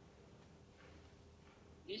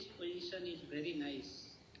 This position is very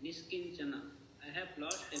nice. Niskinchana. I have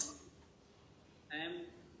lost everything. I am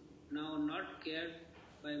now not cared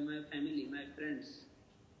by my family, my friends.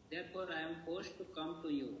 Therefore, I am forced to come to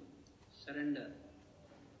you. Surrender.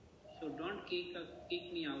 So don't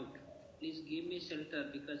kick me out. Please give me shelter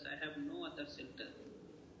because I have no other shelter.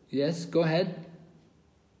 Yes, go ahead.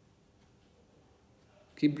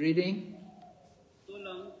 Keep reading. So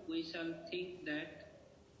long we shall think that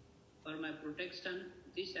for my protection,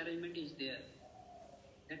 this arrangement is there.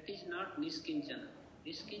 That is not Niskinchana.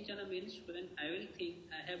 Niskinchana means when I will think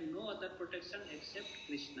I have no other protection except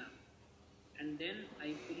Krishna. And then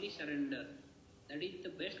I fully surrender. That is the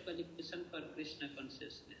best qualification for Krishna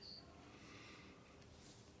consciousness.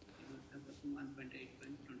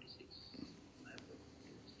 1.8.26.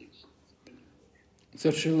 So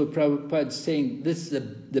Srila Prabhupada is saying this is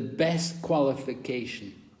the best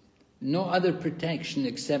qualification. No other protection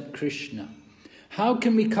except Krishna. How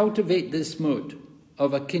can we cultivate this mood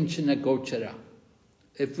of akinchana gochara?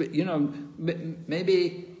 If we,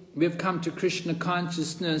 maybe we've come to Krishna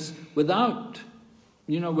consciousness without,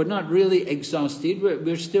 we're not really exhausted.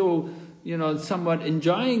 We're still, somewhat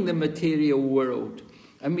enjoying the material world.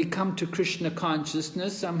 And we come to Krishna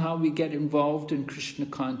consciousness, somehow we get involved in Krishna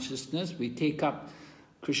consciousness, we take up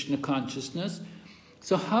Krishna consciousness.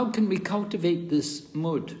 So how can we cultivate this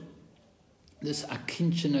mood, this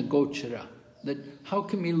akinchana gochara? That how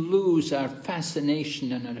can we lose our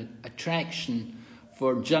fascination and our attraction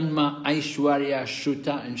for Janma, Aishwarya,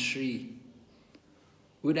 Shruta and Shri?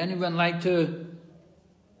 Would anyone like to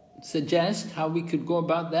suggest how we could go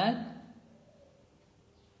about that?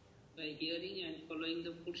 By hearing and following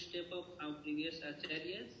the footsteps of our previous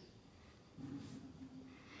acharyas.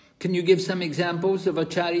 Can you give some examples of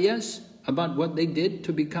acharyas about what they did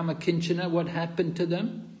to become a kinchana, what happened to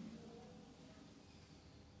them?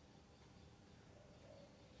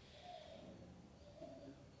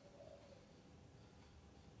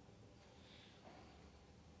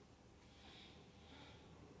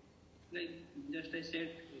 Like just I said,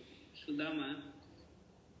 Sudama,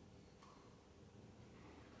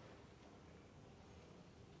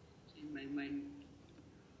 in my mind.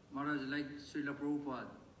 Maharaj, like Srila Prabhupada.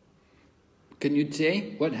 Can you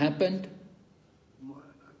say what happened?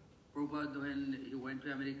 Prabhupada, when he went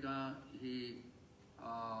to America, he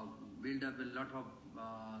built up a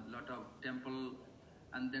lot of temple,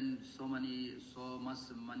 and then so much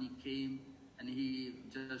money came, and he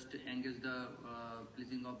just engaged the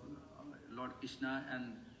pleasing of Lord Krishna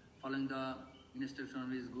and following the instruction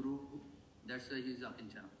of his guru. That's why he is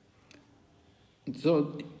akinchana.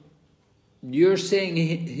 So you're saying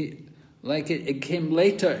it came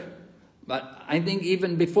later, but I think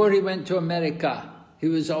even before he went to America, he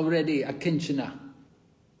was already a kinchana.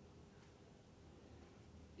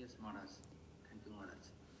 Yes, Maharaj. Thank you, Maharaj.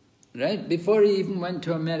 Right? Before he even went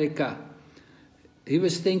to America, he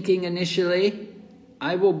was thinking initially,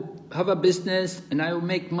 I will have a business and I will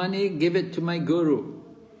make money, give it to my guru.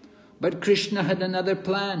 But Krishna had another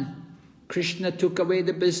plan. Krishna took away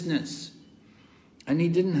the business. And he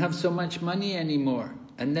didn't have so much money anymore.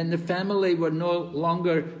 And then the family were no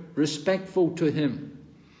longer respectful to him.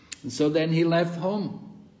 And so then he left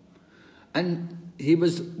home. And he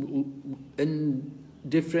was in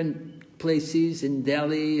different places in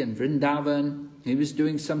Delhi and Vrindavan. He was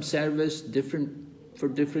doing some service for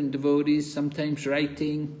different devotees, sometimes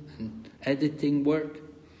writing and editing work.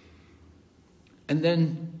 And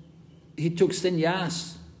then he took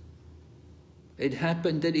sannyas. It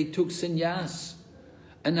happened that he took sannyas.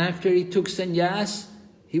 And after he took sannyas,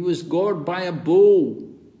 he was gored by a bull.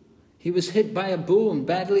 He was hit by a bull and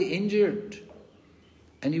badly injured.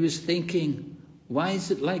 And he was thinking, why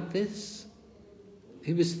is it like this?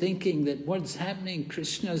 He was thinking that what's happening?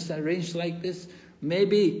 Krishna's arranged like this.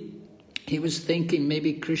 Maybe he was thinking,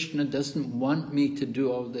 maybe Krishna doesn't want me to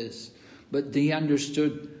do all this. But he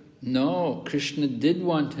understood, no, Krishna did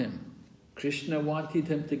want him. Krishna wanted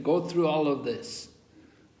him to go through all of this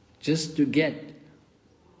just to get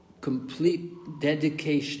complete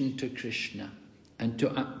dedication to Krishna and to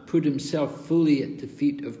put himself fully at the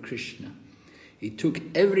feet of Krishna. He took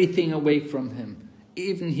everything away from him.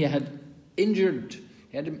 Even he had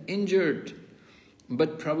him injured.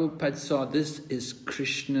 But Prabhupada saw this is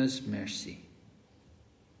Krishna's mercy.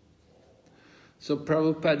 So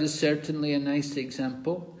Prabhupada is certainly a nice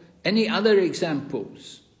example. Any other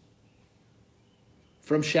examples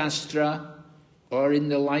from Shastra or in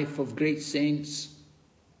the life of great saints?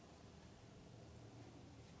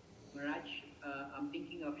 Maharaj, I'm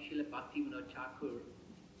thinking of Srila Bhakti-vaibhava Thakur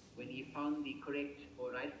when he found the correct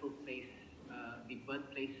or rightful place, the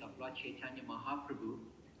birthplace of Lord Chaitanya Mahaprabhu.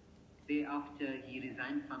 Thereafter, he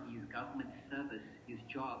resigned from his government service, his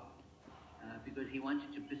job, because he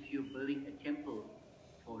wanted to pursue building a temple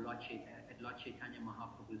for Lord Chaitanya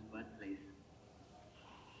Mahaprabhu's birthplace.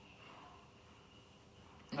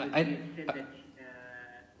 He said that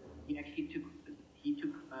he actually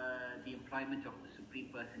took the employment of the Supreme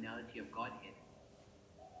Personality of Godhead.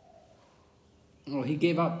 Oh, he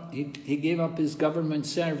gave up his government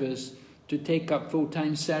service to take up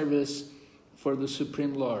full-time service for the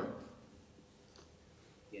Supreme Lord.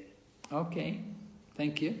 Yes. Okay,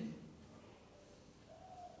 thank you.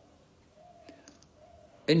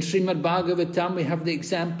 In Srimad Bhagavatam we have the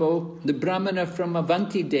example, the Brahmana from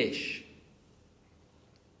Avanti Desh.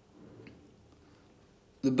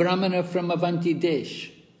 The Brahmana from Avanti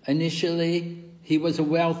Desh. Initially, he was a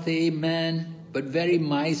wealthy man, but very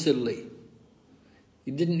miserly.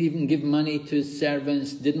 He didn't even give money to his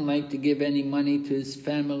servants, didn't like to give any money to his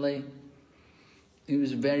family. He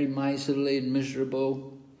was very miserly and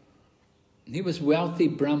miserable. He was wealthy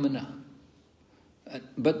Brahmana.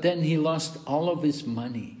 But then he lost all of his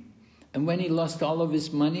money. And when he lost all of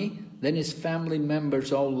his money, then his family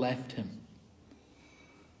members all left him.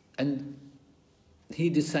 And he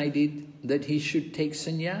decided that he should take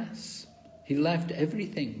sannyas. He left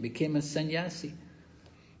everything, became a sannyasi.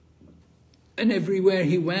 And everywhere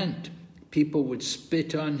he went, people would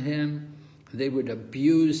spit on him, they would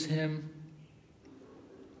abuse him,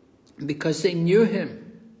 because they knew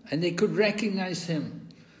him and they could recognize him,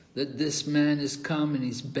 that this man has come and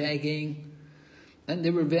he's begging. And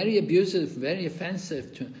they were very abusive, very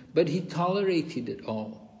offensive to him, but he tolerated it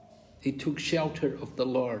all. He took shelter of the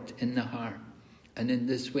Lord in the heart, and in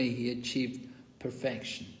this way he achieved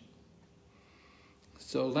perfection.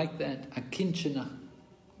 So like that, akinchana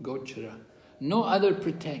gochara. No other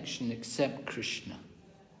protection except Krishna.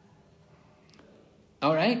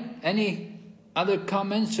 All right, any other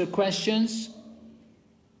comments or questions?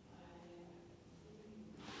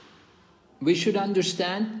 We should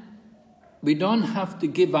understand, we don't have to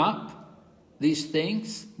give up these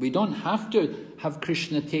things. We don't have to have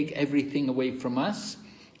Krishna take everything away from us.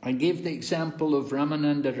 I gave the example of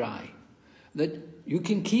Ramananda Rai, that you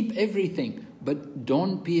can keep everything, but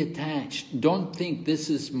don't be attached. Don't think this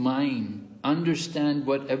is mine. Understand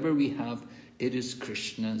whatever we have, it is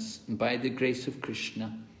Krishna's, by the grace of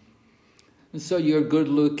Krishna. And so you're good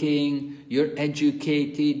looking, you're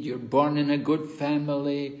educated, you're born in a good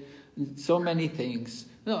family, so many things.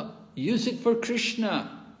 No, use it for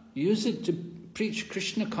Krishna. Use it to preach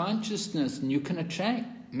Krishna consciousness, and you can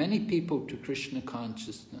attract many people to Krishna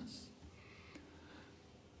consciousness.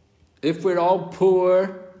 If we're all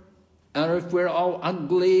poor, or if we're all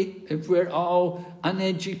ugly, if we're all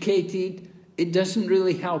uneducated, it doesn't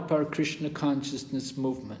really help our Krishna consciousness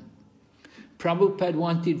movement. Prabhupada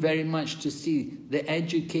wanted very much to see the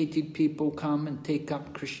educated people come and take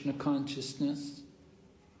up Krishna consciousness.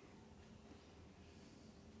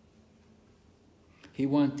 He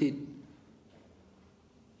wanted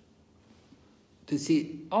to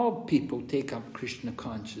see all people take up Krishna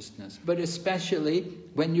consciousness, but especially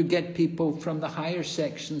when you get people from the higher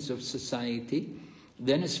sections of society,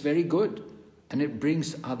 then it's very good and it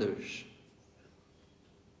brings others.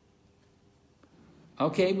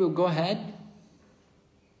 Okay, we'll go ahead.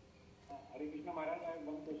 Hare Krishna Maharaj, I have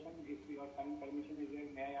one question. If your time permission is there,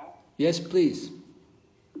 may I ask? Yes, please.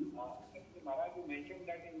 Maharaj, you mentioned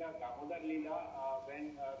that in the Damodar Leela,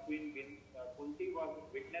 when Queen Kunti was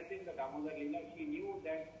witnessing the Damodar Leela, she knew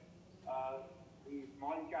that the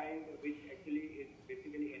small child, which actually is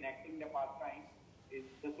basically enacting the pastime, is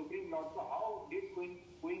the Supreme Lord. So how did Queen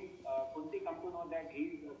Kunti come to know that he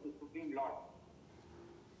is the Supreme Lord?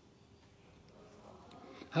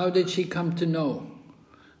 How did she come to know?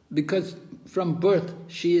 Because from birth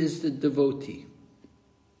she is the devotee.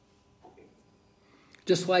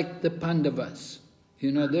 Just like the Pandavas.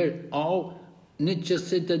 You know, they're all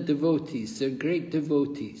Nitya-siddha devotees. They're great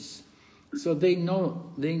devotees. So they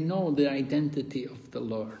know the identity of the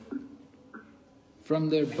Lord from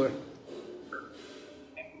their birth.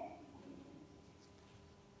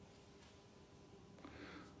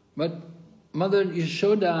 But Mother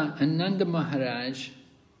Yashoda and Nanda Maharaj,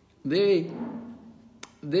 they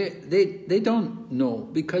don't know,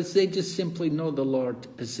 because they just simply know the Lord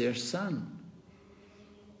as their son.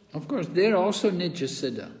 Of course, they're also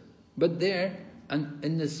Nitya-siddha, but they're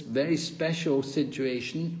in this very special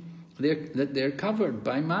situation, they're covered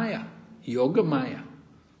by Maya, Yoga Maya,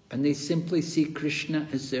 and they simply see Krishna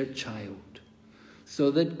as their child,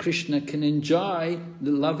 so that Krishna can enjoy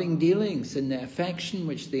the loving dealings and the affection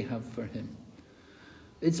which they have for him.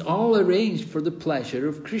 It's all arranged for the pleasure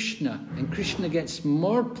of Krishna, and Krishna gets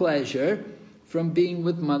more pleasure from being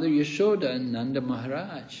with Mother Yashoda and Nanda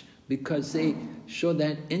Maharaj, because they show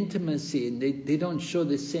that intimacy, and they don't show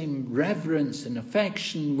the same reverence and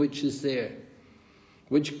affection which is there,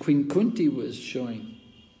 which Queen Kunti was showing.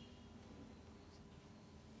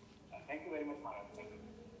 Thank you very much, Maharaj. Thank you.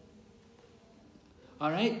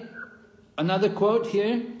 All right, another quote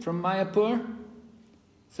here from Mayapur.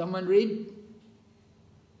 Someone read?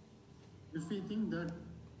 If we think that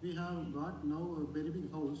we have got now a very big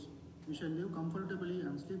house, we shall live comfortably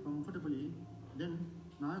and sleep comfortably, then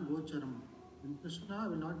na gocharam. When Krishna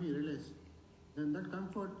will not be realized, then that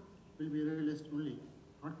comfort will be realized only,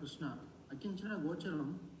 not Krishna. Akinchana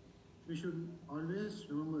gocharam, we should always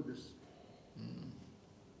remember this.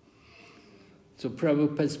 So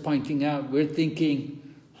Prabhupada's pointing out, we're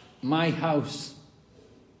thinking, my house,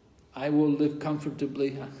 I will live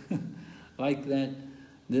comfortably like that.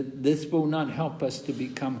 This will not help us to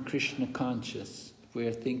become Krishna conscious if we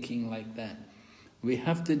are thinking like that. We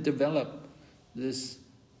have to develop this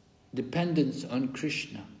dependence on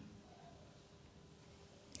Krishna.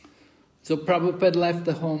 So Prabhupada left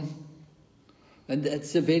the home, and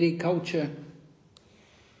that's the very culture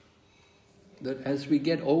that as we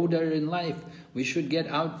get older in life, we should get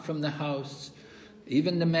out from the house.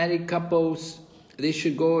 Even the married couples, they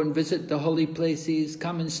should go and visit the holy places,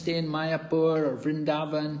 come and stay in Mayapur or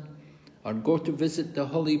Vrindavan, or go to visit the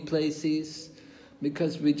holy places.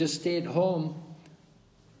 Because we just stay at home,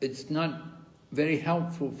 it's not very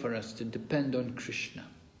helpful for us to depend on Krishna.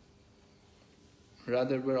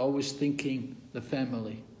 Rather, we're always thinking the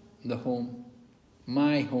family, the home,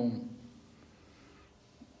 my home.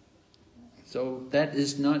 So that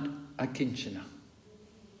is not akinchana.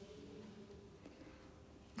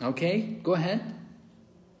 Okay, go ahead.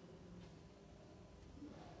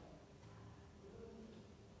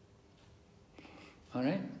 All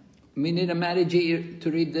right. We need a Mataji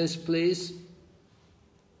to read this, please.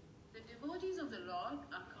 The devotees of the Lord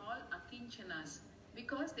are called akinchanas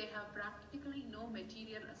because they have practically no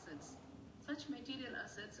material assets. Such material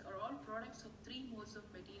assets are all products of three modes of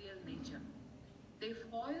material nature. They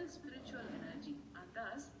foil spiritual energy, and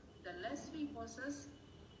thus, the less we possess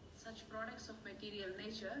such products of material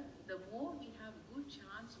nature, the more we have good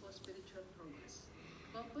chance for spiritual progress.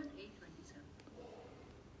 Purport 827.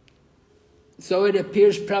 So it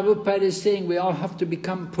appears Prabhupada is saying we all have to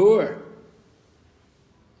become poor.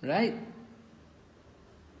 Right?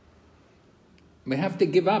 We have to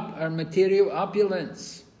give up our material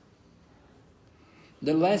opulence.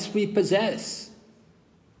 The less we possess.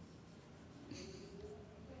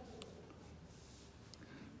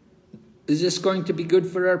 Is this going to be good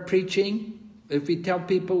for our preaching if we tell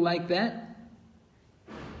people like that?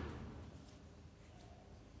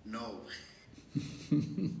 No.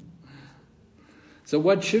 So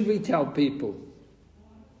what should we tell people?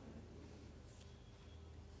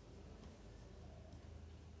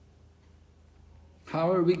 How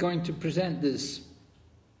are we going to present this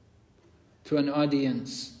to an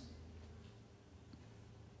audience?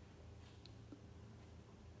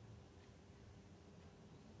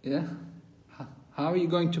 Yeah? How are you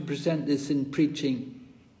going to present this in preaching?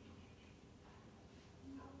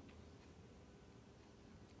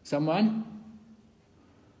 Someone?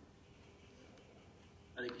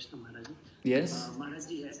 Hare Krishna Maharaj. Yes? Maharaj,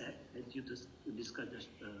 as you discussed just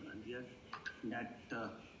earlier, that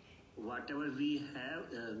whatever we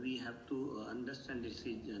have to understand this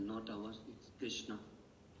is not ours, it's Krishna.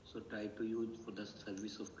 So try to use for the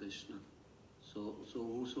service of Krishna. So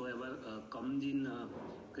whosoever comes in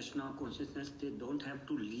Krishna consciousness, they don't have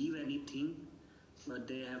to leave anything, but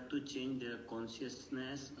they have to change their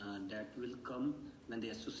consciousness. That will come when they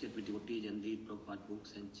associate with devotees and read Prabhupada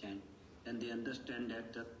books and chant. And they understand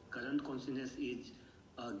that the current consciousness is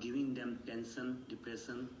giving them tension,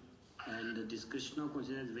 depression, and this Krishna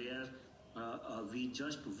consciousness where we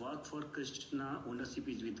just work for Krishna, ownership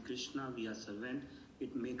is with Krishna, we are servant,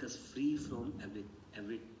 it makes us free from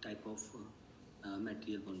every type of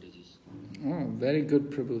material bondages. Oh, very good,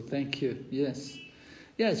 Prabhu. Thank you. Yes.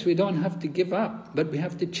 Yes, we don't have to give up, but we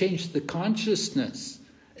have to change the consciousness.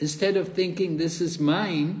 Instead of thinking this is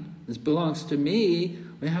mine, this belongs to me,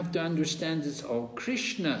 we have to understand it's all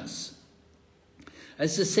Krishna's.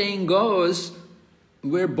 As the saying goes,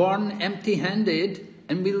 we're born empty-handed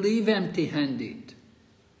and we leave empty-handed.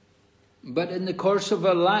 But in the course of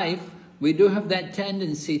our life, we do have that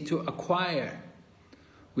tendency to acquire.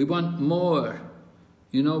 We want more.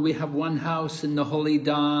 You know, we have one house in the Holy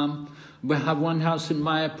Dham, we have one house in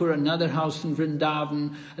Mayapur, another house in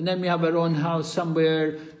Vrindavan, and then we have our own house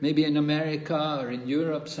somewhere, maybe in America or in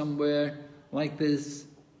Europe somewhere, like this.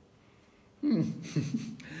 And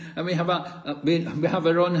we have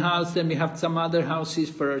our own house, then we have some other houses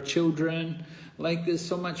for our children, like this,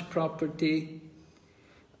 so much property.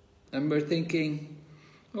 And we're thinking,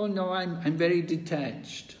 oh no, I'm very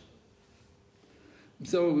detached.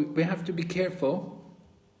 So we have to be careful.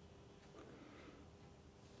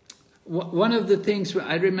 One of the things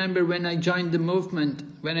I remember when I joined the movement,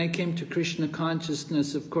 when I came to Krishna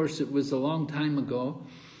consciousness, of course it was a long time ago,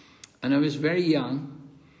 and I was very young.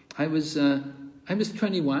 I was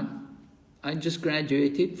 21. I just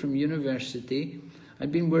graduated from university.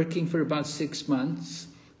 I'd been working for about 6 months,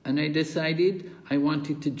 and I decided I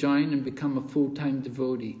wanted to join and become a full-time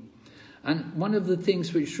devotee. And one of the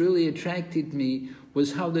things which really attracted me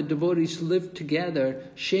was how the devotees lived together,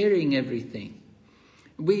 sharing everything.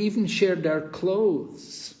 We even shared our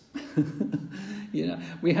clothes. You know,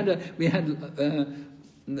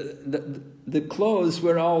 the clothes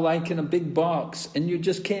were all like in a big box, and you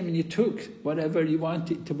just came and you took whatever you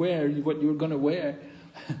wanted to wear, what you were going to wear.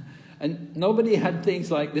 And nobody had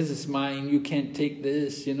things like, this is mine, you can't take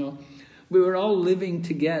this, you know. We were all living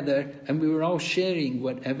together and we were all sharing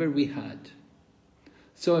whatever we had.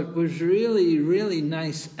 So it was really, really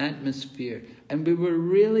nice atmosphere. And we were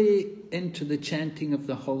really into the chanting of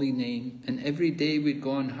the holy name. And every day we'd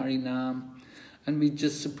go on Harinam. And we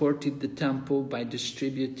just supported the temple by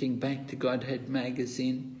distributing Back to Godhead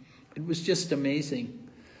magazine. It was just amazing.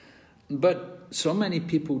 But so many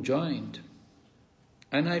people joined.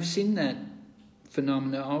 And I've seen that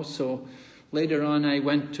phenomena also. Later on I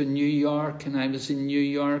went to New York, and I was in New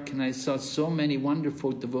York, and I saw so many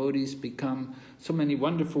wonderful devotees so many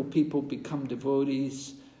wonderful people become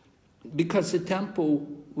devotees. Because the temple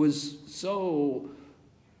was so,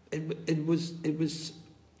 it was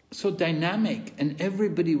so dynamic, and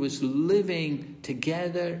everybody was living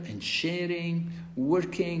together and sharing,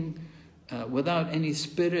 working without any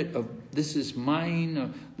spirit of this is mine, or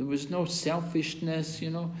there was no selfishness, you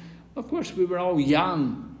know. Of course we were all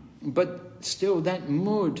young, but still that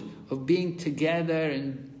mood of being together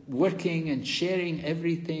and working and sharing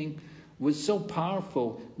everything was so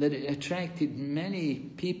powerful that it attracted many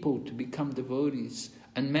people to become devotees.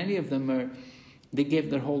 And many of them they gave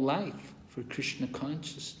their whole life for Krishna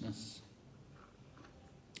consciousness.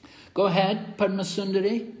 Go ahead, Padma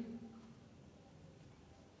Sundari.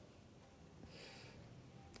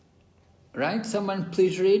 Right, someone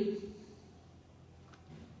please read.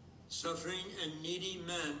 Suffering and needy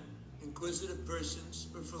men, inquisitive persons,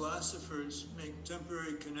 or philosophers make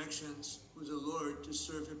temporary connections with the Lord to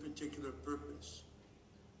serve a particular purpose.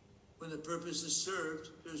 When the purpose is served,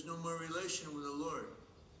 there's no more relation with the Lord.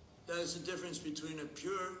 That is the difference between a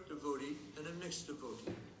pure devotee and a mixed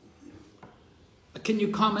devotee. Can you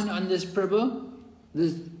comment on this, Prabhu?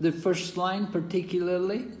 The first line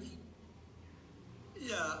particularly?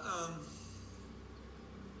 Yeah,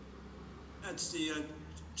 that's the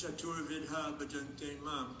Chaturvidha Bhajante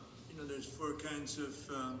Mam. You know, there's 4 kinds of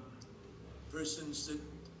persons that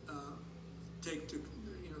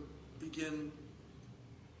begin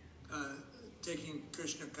taking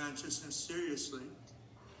Krishna consciousness seriously.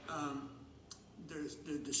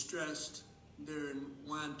 They're distressed, they're in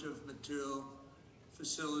want of material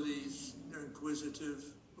facilities, they're inquisitive,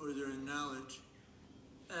 or they're in knowledge.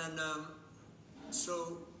 And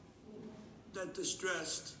so that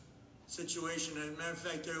distressed situation, as a matter of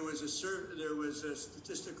fact, there was a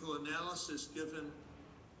statistical analysis given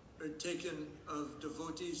or taken of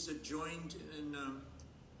devotees that joined in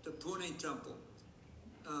the Pune temple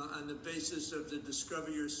on the basis of the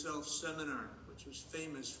Discover Yourself seminar, which was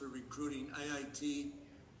famous for recruiting IIT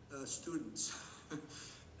students.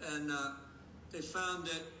 And they found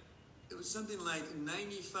that it was something like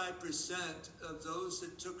 95% of those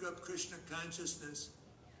that took up Krishna consciousness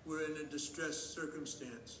were in a distressed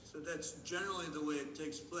circumstance. So that's generally the way it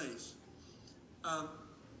takes place.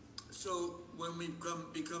 So when we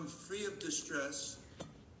become free of distress,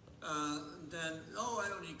 then, oh, I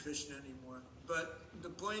don't need Krishna anymore. But the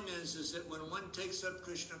point is that when one takes up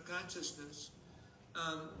Krishna consciousness,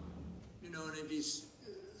 you know, and if he's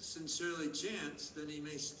sincerely chants, then he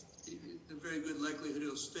may, a very good likelihood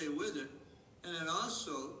he'll stay with it. And then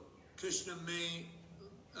also, Krishna may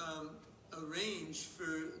arrange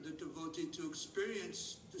for the devotee to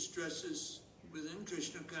experience distresses within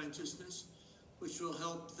Krishna consciousness, which will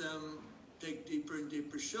help them take deeper and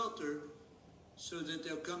deeper shelter, so that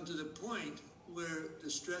they'll come to the point where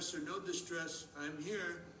distress or no distress, I'm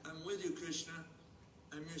here, I'm with you, Krishna,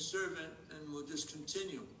 I'm your servant, and we'll just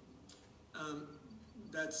continue.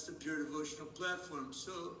 That's the pure devotional platform.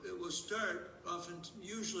 So it will start,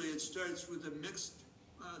 usually it starts with a mixed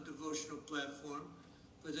devotional platform,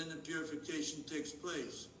 but then the purification takes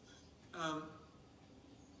place.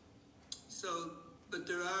 But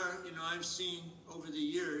there are, you know, I've seen over the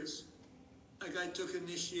years, like I took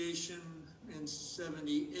initiation in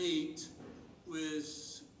 78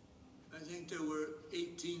 with, I think there were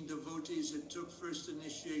 18 devotees that took first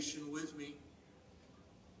initiation with me.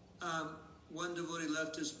 One devotee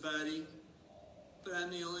left his body, but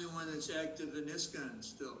I'm the only one that's active in ISKCON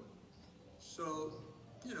still. So,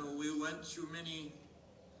 you know, we went through many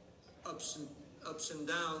ups and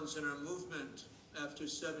downs in our movement after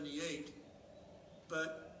 78,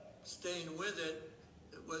 but staying with it,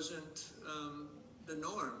 it wasn't the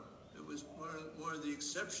norm. It was more the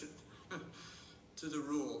exception to the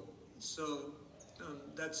rule. So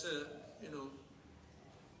that's an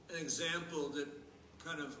example that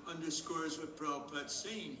kind of underscores what Prabhupada's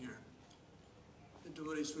saying here. The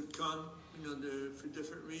devotees would come, you know, for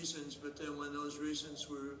different reasons, but then when those reasons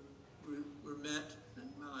were met, then,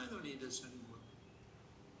 no, I don't need this anymore.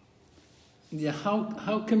 Yeah,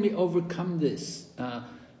 how can we overcome this?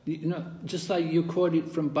 You know, just like you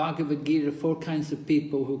quoted from Bhagavad Gita, 4 kinds of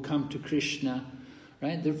people who come to Krishna,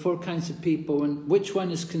 right? There are 4 kinds of people, and which one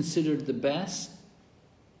is considered the best?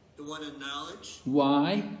 The one in knowledge.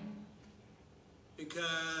 Why? Because,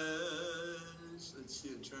 let's see,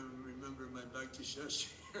 I'm trying to remember my Bhakti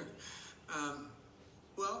Shastri here.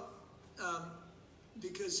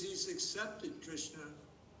 Because he's accepted Krishna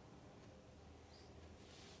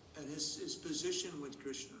and his position with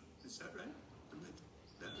Krishna. Is that right?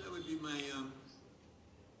 That would be my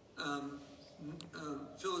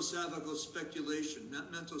philosophical speculation,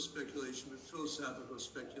 not mental speculation, but philosophical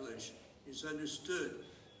speculation. He's understood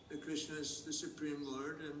that Krishna is the Supreme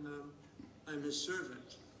Lord and I'm his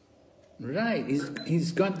servant. Right,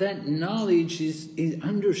 he's got that knowledge, he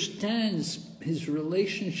understands his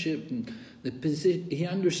relationship and the position, he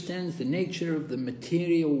understands the nature of the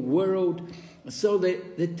material world, so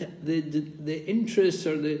the interest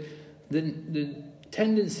or the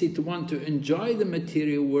tendency to want to enjoy the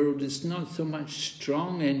material world is not so much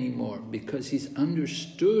strong anymore, because he's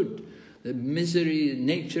understood the misery, the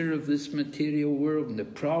nature of this material world and the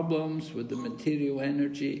problems with the material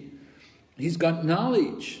energy. He's got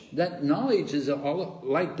knowledge. That knowledge is all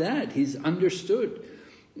like that. He's understood.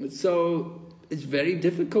 So it's very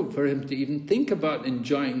difficult for him to even think about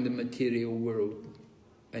enjoying the material world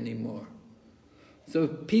anymore. So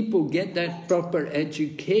if people get that proper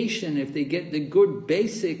education, if they get the good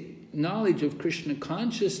basic knowledge of Krishna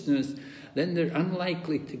consciousness, then they're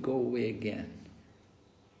unlikely to go away again.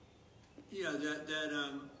 Yeah,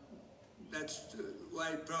 that's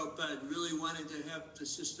why Prabhupada really wanted to have the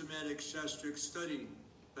systematic Shastric study,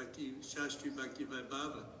 Bhakti Shastri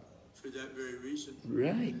Bhakti-vaibhava, for that very reason.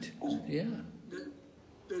 Right, yeah.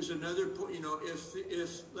 There's another point, you know, if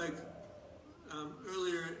like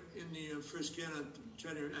earlier in the first canto,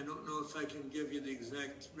 I don't know if I can give you the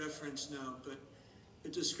exact reference now, but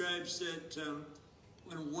it describes that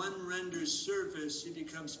when one renders service, he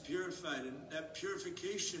becomes purified, and that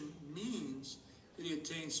purification means that he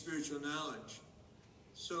attains spiritual knowledge.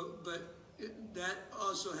 So, but that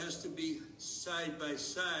also has to be side by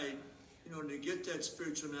side. In order to get that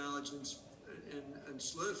spiritual knowledge and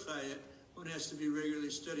solidify it, one has to be regularly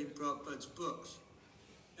studying Prabhupada's books.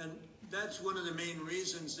 And that's one of the main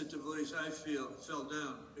reasons that devotees, I feel, fell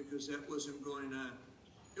down, because that wasn't going on.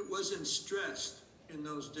 It wasn't stressed in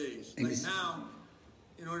those days. Like now,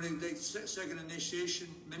 in order to take second initiation,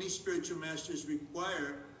 many spiritual masters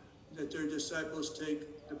require that their disciples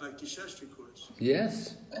take the Bhakti Shastri course.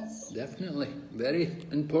 Yes, definitely. Very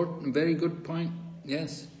important, very good point.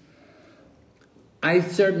 Yes. I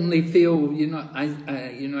certainly feel,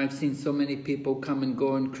 I've seen so many people come and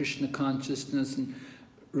go in Krishna consciousness, and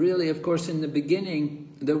really, of course, in the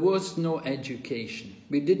beginning, there was no education.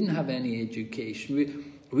 We didn't have any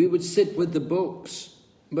education. We would sit with the books,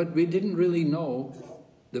 but we didn't really know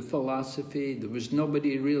the philosophy. There was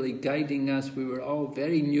nobody really guiding us. We were all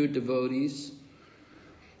very new devotees.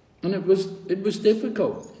 And it was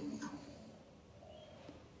difficult.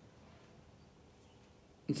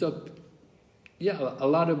 And so, yeah, a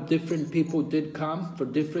lot of different people did come for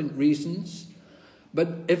different reasons.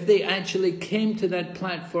 But if they actually came to that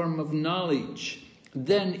platform of knowledge,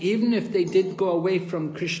 then even if they did go away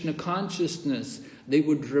from Krishna consciousness, they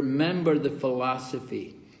would remember the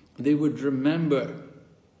philosophy. They would remember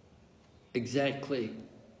exactly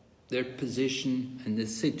their position and the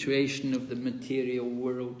situation of the material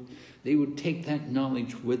world. They would take that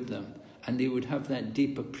knowledge with them, and they would have that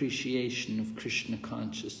deep appreciation of Krishna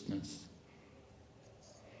consciousness.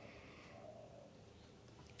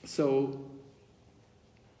 So,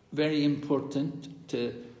 very important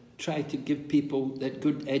to try to give people that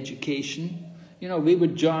good education. We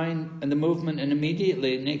would join in the movement, and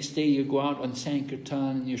immediately, next day you go out on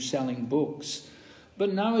Sankirtan and you're selling books.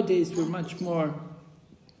 But nowadays we're much more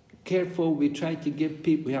careful. We try to give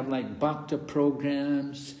people, we have like Bhakti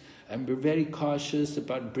programs, and we're very cautious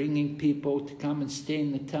about bringing people to come and stay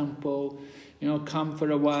in the temple. Come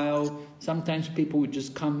for a while. Sometimes people would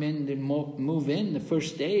just come in, they move in the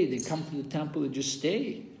first day, they come to the temple, they just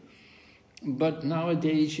stay. But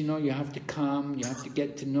nowadays, you have to come, you have to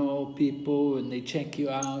get to know people, and they check you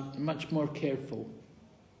out, much more careful.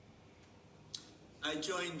 I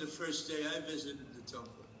joined the first day I visited the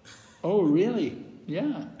temple. Oh, really?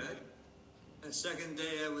 Yeah. The second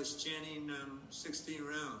day I was chanting 16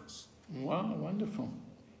 rounds. Wow, wonderful.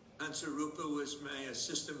 Ansarupa was my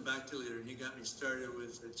assistant Bhakti leader, and he got me started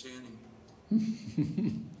with chanting.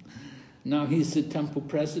 Now he's the temple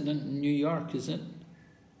president in New York, is it?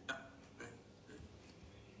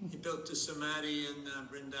 He built the Samadhi in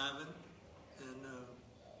Vrindavan, and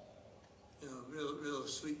real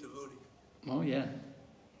sweet devotee. Oh yeah.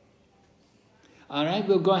 All right,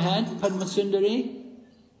 we'll go ahead. Padma Sundari.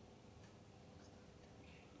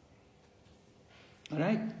 All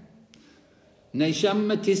right. Naisham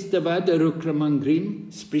matistavad rukramangrim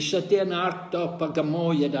sprishate anarta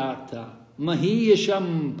pagamo yadartha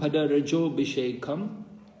mahiyasham padarajo bhishekam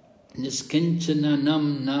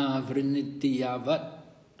niskinchananam na vrinityavat.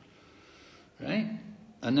 Right?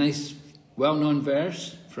 A nice, well-known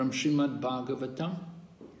verse from Srimad Bhagavatam.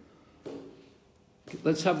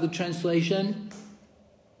 Let's have the translation.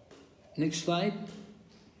 Next slide.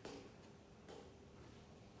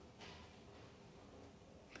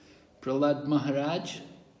 Prahlad Maharaj,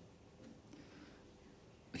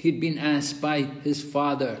 he'd been asked by his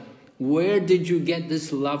father, where did you get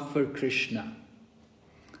this love for Krishna?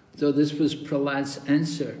 So this was Prahlad's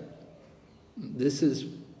answer. This is,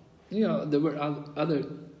 there were other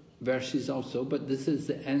verses also, but this is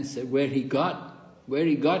the answer, where he got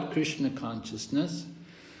Krishna consciousness.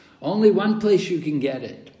 Only one place you can get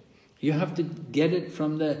it. You have to get it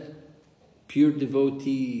from the pure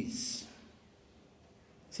devotees.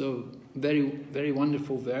 So, very, very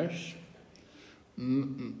wonderful verse.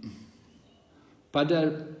 Mahiyasham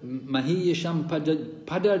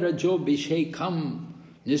padarajo bhishekam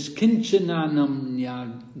niskinchananam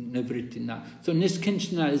nivritina. So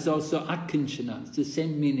niskinchana is also akinchana. It's the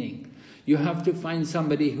same meaning. You have to find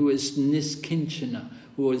somebody who is niskinchana,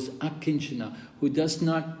 who is akinchana, who does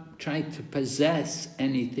not try to possess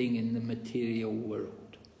anything in the material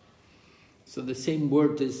world. So the same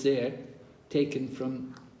word is there, taken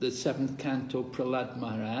from the 7th canto, Prahlad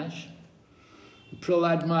Maharaj.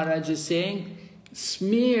 Prahlad Maharaj is saying,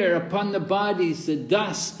 smear upon the bodies the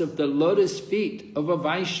dust of the lotus feet of a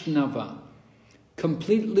Vaishnava,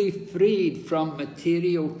 completely freed from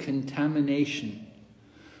material contamination.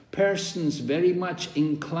 Persons very much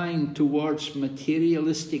inclined towards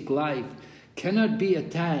materialistic life cannot be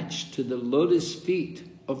attached to the lotus feet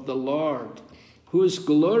of the Lord, who is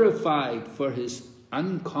glorified for his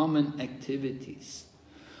uncommon activities.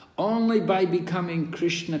 Only by becoming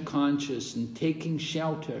Krishna conscious and taking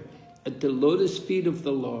shelter at the lotus feet of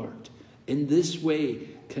the Lord, in this way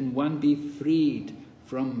can one be freed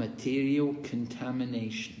from material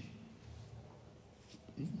contamination.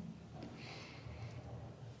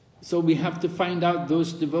 So we have to find out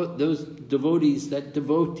those devotees, that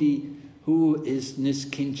devotee who is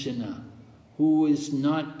niskinchana, who is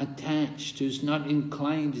not attached, who's not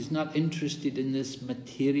inclined, is not interested in this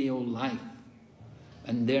material life.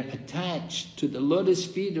 And they're attached to the lotus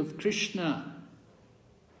feet of Krishna.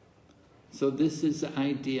 So this is the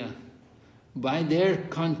idea. By their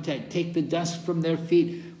contact, take the dust from their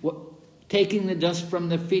feet. Taking the dust from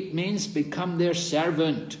their feet means become their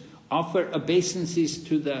servant. Offer obeisances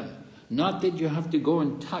to them. Not that you have to go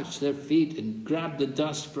and touch their feet and grab the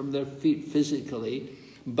dust from their feet physically,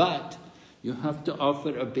 but you have to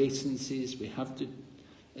offer obeisances. We have to,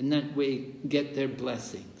 in that way, get their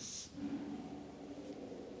blessings.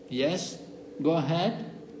 Yes? Go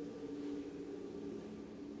ahead.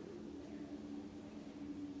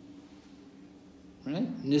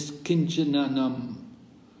 Right? Niskinchana,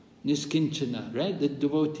 right? The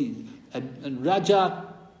devotees. And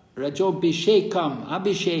Rajobhishekam,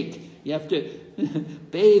 Abhishek. You have to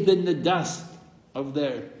bathe in the dust of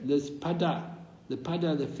this pada,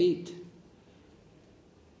 the feet.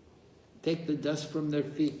 Take the dust from their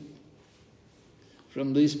feet.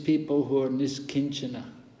 From these people who are niskinchana.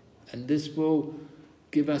 And this will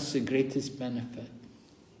give us the greatest benefit.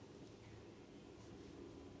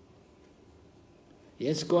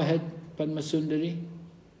 Yes, go ahead, Padmasundari.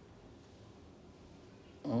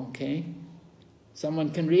 Okay.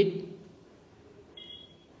 Someone can read?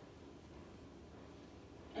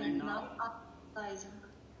 And not uprising.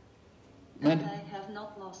 That I have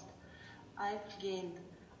not lost. I've gained.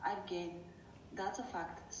 That's a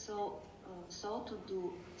fact. So to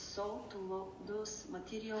lose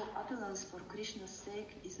material opulence for Krishna's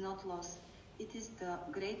sake is not loss. It is the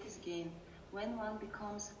greatest gain. When one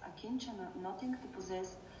becomes a kinchana, nothing to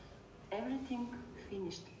possess, everything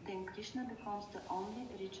finished, then Krishna becomes the only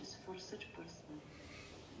riches for such person.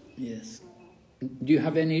 Yes. Do you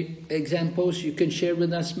have any examples you can share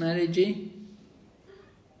with us, Mariji?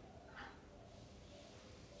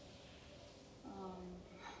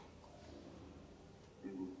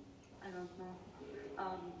 I don't know.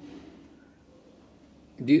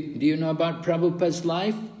 Do you know about Prabhupada's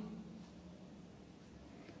life?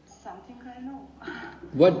 Something I know.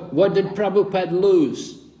 What did Prabhupada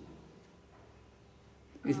lose?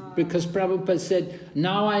 Because Prabhupada said,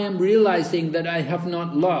 now I am realizing that I have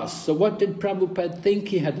not lost. So what did Prabhupada think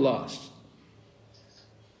he had lost?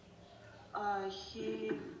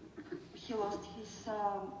 He lost his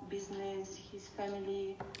business, his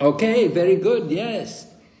family. Okay, very good, yes.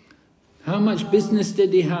 How much business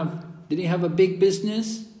did he have? Did he have a big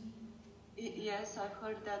business? Yes, I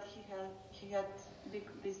heard that he had big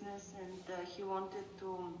business and he wanted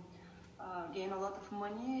to gain a lot of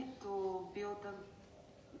money to build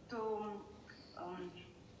to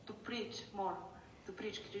preach more, to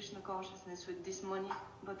preach Krishna consciousness with this money,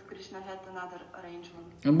 but Krishna had another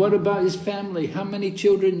arrangement. And what about his family? How many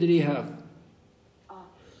children did he have?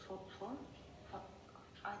 Four?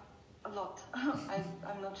 A lot.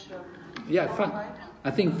 I'm not sure. Yeah,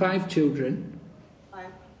 I think 5 children.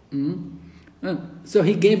 5. So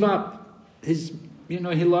he gave up his, he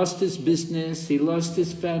lost his business, he lost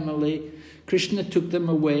his family. Krishna took them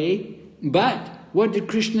away, but what did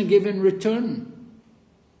Krishna give in return?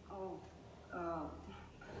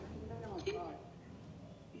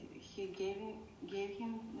 He gave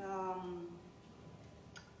him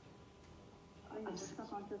I'm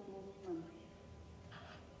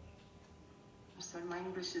sorry, my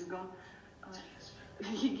English is gone.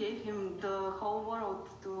 He gave him the whole world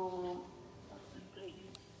to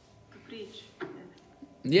preach.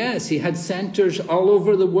 Yes, he had centers all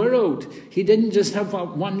over the world. He didn't just have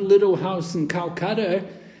one little house in Calcutta.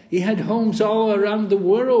 He had homes all around the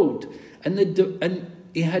world. And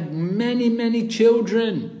he had many, many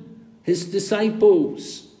children, his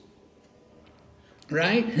disciples.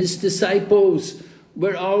 Right? His disciples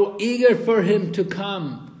were all eager for him to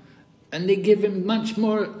come. And they give him much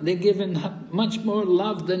more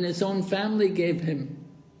love than his own family gave him.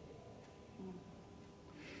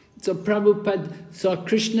 So Prabhupada saw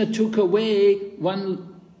Krishna took away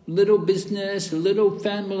one little business, a little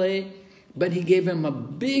family, but he gave him a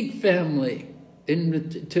big family.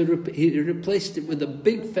 He replaced it with a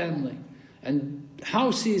big family. And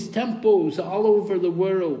houses, temples all over the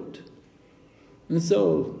world. And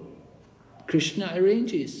so Krishna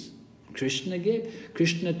arranges. Krishna gave.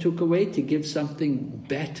 Krishna took away to give something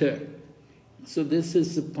better. So this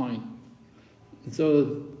is the point.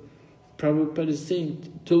 So Prabhupada is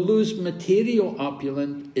saying, to lose material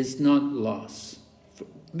opulence is not loss,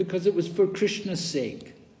 because it was for Krishna's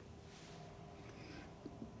sake.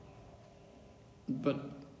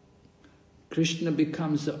 But Krishna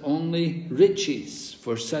becomes the only riches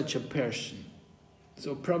for such a person.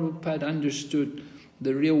 So Prabhupada understood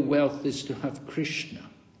the real wealth is to have Krishna.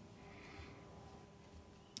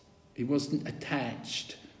 He wasn't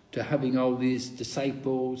attached to having all these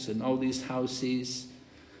disciples and all these houses.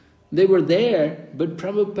 They were there, but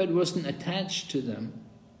Prabhupada wasn't attached to them.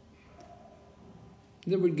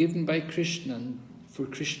 They were given by Krishna for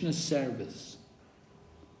Krishna's service.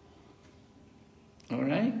 All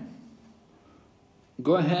right?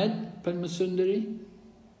 Go ahead, Padma Sundari.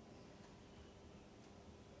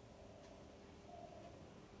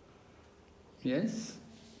 Yes?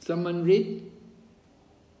 Someone read?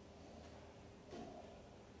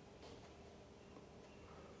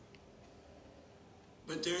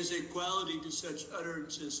 But there is a quality to such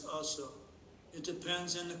utterances also. It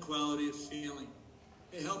depends on the quality of feeling.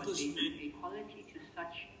 They help us. There is a quality to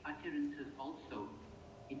such utterances also.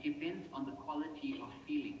 It depends on the quality of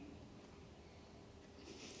feeling.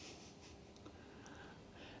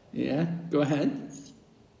 Yeah, go ahead.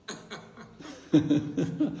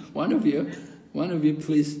 One of you,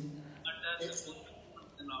 please.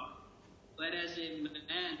 Whereas a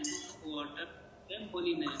man who utters same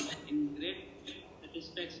holiness in great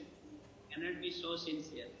satisfaction cannot be so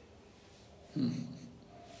sincere.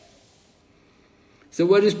 So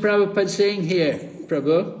what is Prabhupada saying here,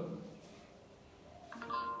 Prabhu?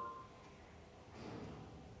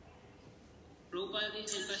 Prabhupada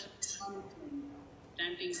is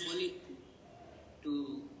chanting holy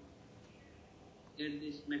to get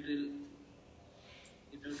this material,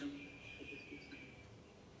 get out of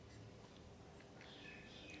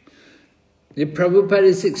The Prabhupada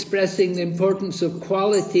is expressing the importance of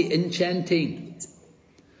quality in chanting.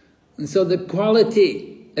 And so the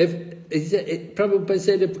quality, Prabhupada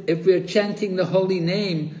said, if we are chanting the holy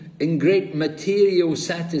name in great material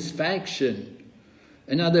satisfaction,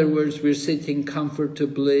 in other words, we're sitting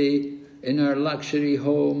comfortably in our luxury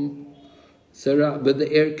home, with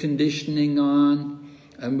the air conditioning on,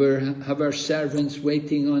 and we have our servants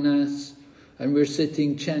waiting on us, and we're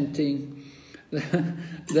sitting chanting,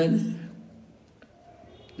 then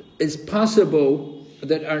it's possible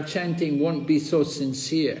that our chanting won't be so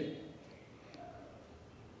sincere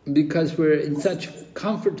because we're in such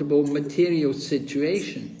comfortable material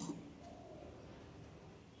situation.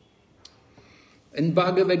 In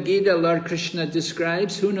Bhagavad Gita, Lord Krishna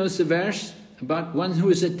describes, who knows the verse, about one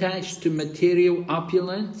who is attached to material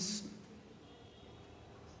opulence?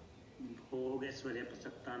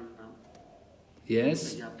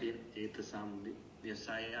 Yes?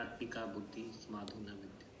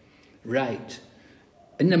 Right.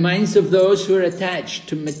 In the minds of those who are attached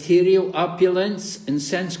to material opulence and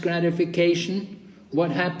sense gratification, what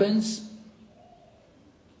happens?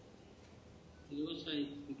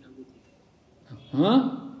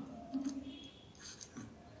 Huh?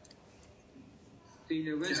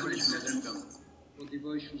 The resolution for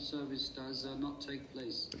devotional service does not take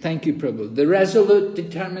place. Thank you, Prabhu. The resolute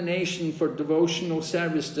determination for devotional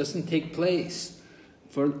service doesn't take place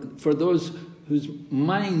for those whose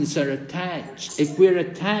minds are attached. If we're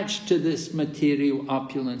attached to this material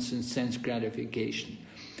opulence and sense gratification,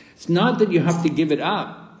 it's not that you have to give it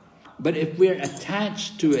up, but if we're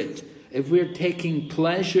attached to it, if we're taking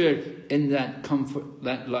pleasure in that comfort,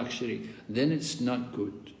 that luxury, then it's not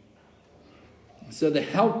good. So the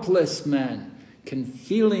helpless man can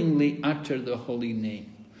feelingly utter the holy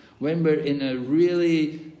name. When we're in a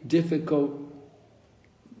really difficult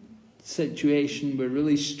situation, we're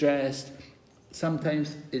really stressed,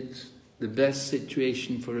 sometimes it's the best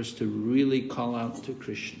situation for us to really call out to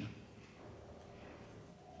Krishna.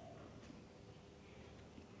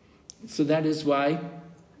 So that is why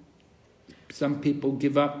some people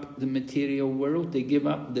give up the material world, they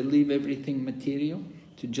leave everything material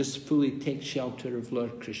to just fully take shelter of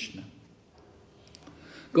Lord Krishna.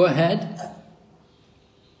 Go ahead.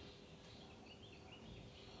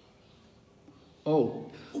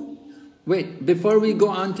 Oh, wait, before we go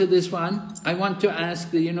on to this one, I want to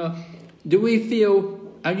ask, do we feel,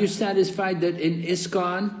 are you satisfied that in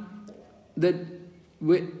ISKCON, that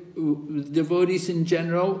devotees in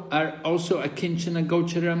general are also akinchana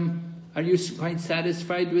gocharam? Are you quite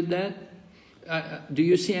satisfied with that? Do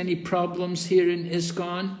you see any problems here in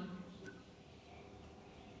ISKCON?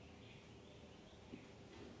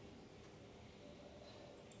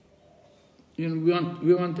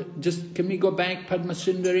 We want just, can we go back, Padma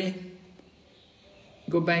Sundari?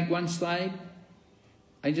 Go back one slide.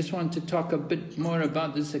 I just want to talk a bit more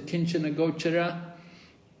about this akinchana gochara.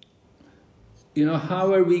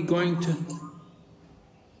 How are we going to...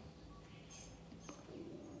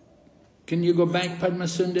 Can you go back, Padma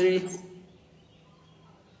Sundari?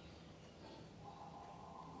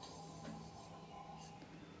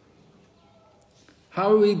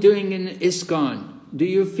 How are we doing in ISKCON? do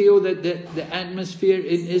you feel that the atmosphere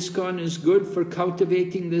in ISKCON is good for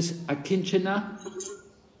cultivating this akinchana?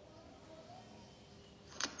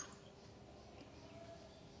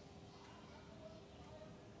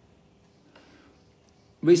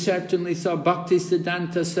 We certainly saw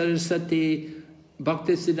Bhaktisiddhanta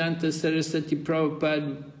Saraswati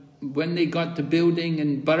Prabhupada, when they got the building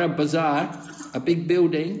in Bara Bazaar, a big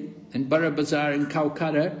building in Bara Bazaar in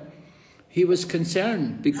Calcutta, he was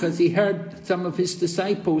concerned because he heard some of his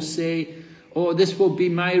disciples say, oh, this will be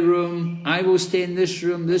my room, I will stay in this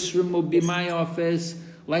room will be my office,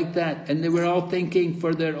 like that. And they were all thinking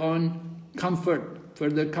for their own comfort,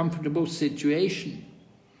 for their comfortable situation.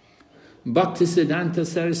 Bhaktisiddhanta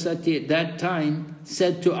Saraswati at that time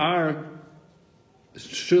said to our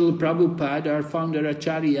Srila Prabhupada, our founder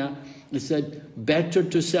Acharya, he said, better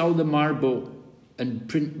to sell the marble and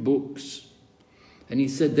print books. And he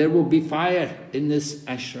said, there will be fire in this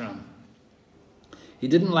ashram. He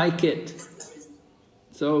didn't like it.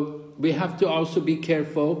 So we have to also be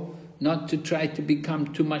careful not to try to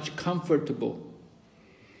become too much comfortable.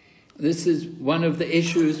 This is one of the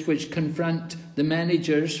issues which confront the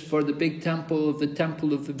managers for the big temple of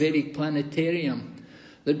the Vedic Planetarium.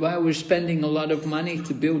 That while we're spending a lot of money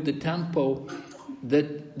to build the temple,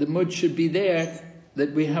 that the mood should be there,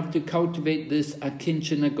 that we have to cultivate this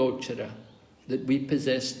akinchana gochara, that we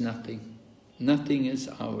possess nothing. Nothing is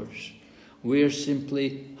ours. We are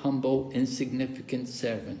simply humble, insignificant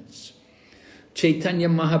servants. Chaitanya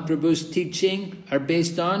Mahaprabhu's teaching are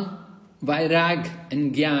based on vairag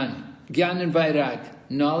and gyan. Gyan and vairag,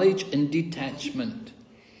 knowledge and detachment.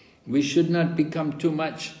 We should not become too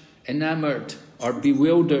much enamored or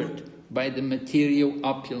bewildered by the material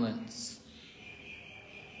opulence.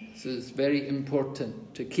 So it's very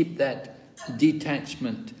important to keep that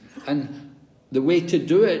detachment. And the way to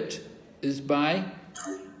do it is by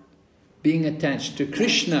being attached to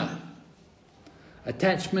Krishna.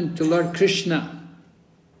 Attachment to Lord Krishna.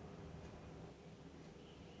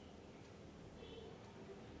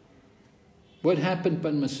 What happened,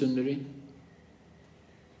 Padmasundari?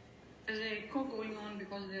 There's an echo going on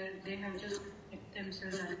because they have just kept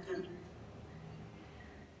themselves at the...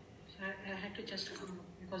 So I had to just come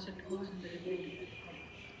because it goes in the debate.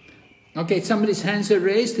 Okay, somebody's hands are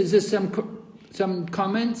raised. Is there some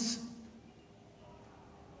comments?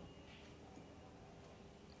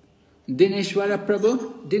 Dineshwara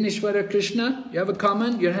Prabhu, Dineshwara Krishna, you have a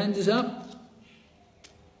comment? Your hand is up.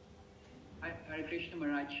 Hare Krishna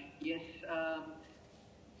Maharaj. Yes,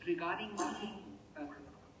 regarding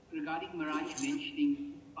Maharaj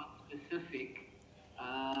mentioning specific,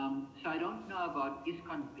 so I don't know about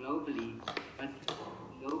ISKCON globally, but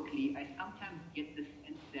locally, I sometimes get the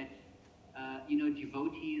sense that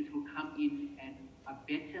devotees who come in and are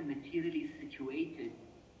better materially situated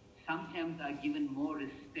sometimes are given more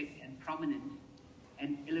respect and prominence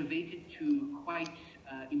and elevated to quite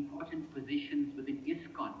important positions within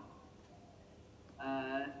ISKCON.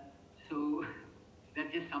 So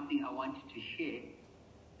that's just something I wanted to share,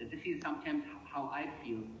 that this is sometimes how I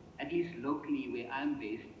feel, at least locally where I'm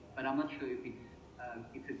based, but I'm not sure if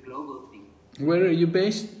it's a global thing. Where are you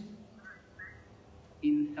based?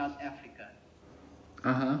 In South Africa.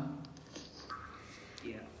 Uh-huh.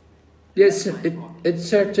 Yeah. Yes, it's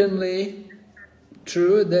certainly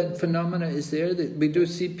true that phenomena is there, that we do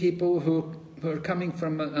see people who are coming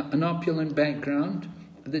from an opulent background,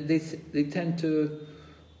 that they tend to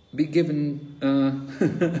be given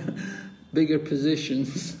bigger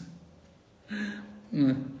positions.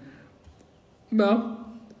 Well,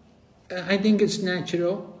 I think it's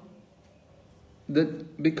natural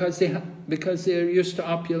that because they're used to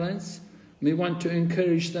opulence, we want to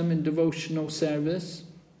encourage them in devotional service.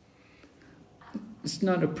 It's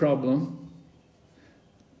not a problem.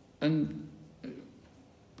 And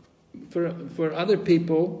for other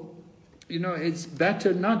people, it's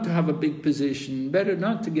better not to have a big position, better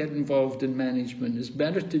not to get involved in management. It's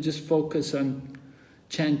better to just focus on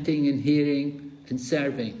chanting and hearing and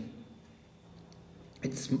serving.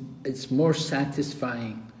 It's more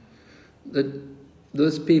satisfying that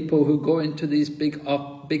those people who go into these big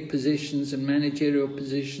positions and managerial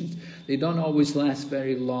positions, they don't always last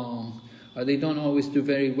very long, or they don't always do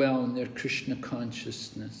very well in their Krishna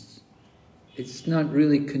consciousness. It's not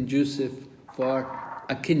really conducive for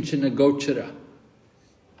akinchana gochara.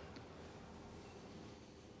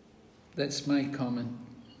 That's my comment.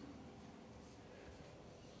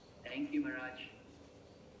 Thank you, Maharaj.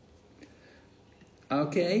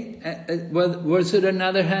 Okay. Was there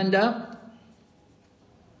another hand up?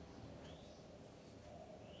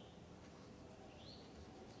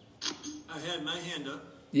 I had my hand up.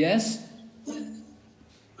 Yes?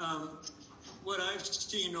 what I've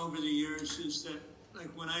seen over the years is that, like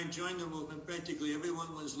when I joined the movement, practically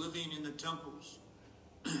everyone was living in the temples.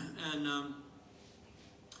 And,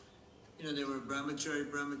 you know, they were brahmachari,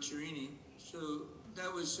 brahmacharini. So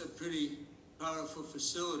that was a pretty powerful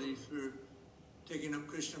facility for taking up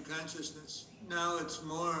Krishna consciousness. Now it's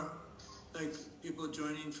more like people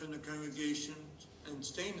joining from the congregation and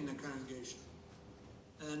staying in the congregation.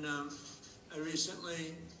 And I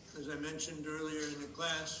recently, as I mentioned earlier in the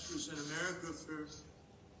class, was in America for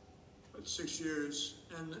about 6 years,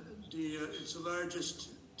 and it's the largest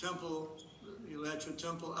temple, the Alatra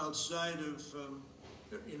temple, outside of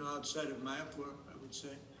outside of Mayapur, I would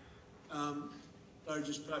say.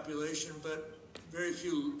 Largest population, but very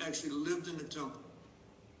few actually lived in the temple.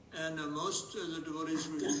 And most of the devotees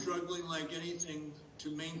were struggling like anything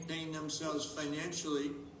to maintain themselves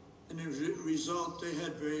financially, and as a result, they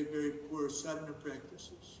had very, very poor sadhana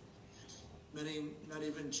practices. Many not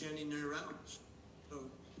even chanting their rounds. So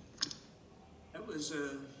that was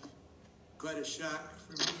quite a shock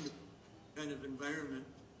for me, the kind of environment,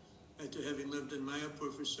 after having lived in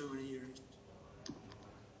Mayapur for so many years.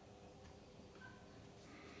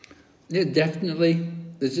 Yeah, definitely.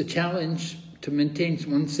 There's a challenge to maintain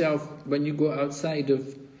oneself when you go outside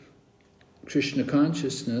of Krishna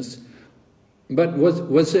consciousness. But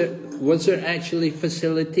was there actually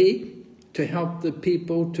facility to help the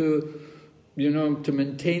people to, to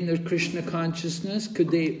maintain their Krishna consciousness?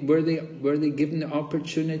 Were they given the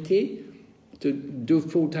opportunity to do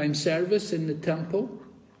full-time service in the temple?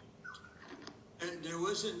 There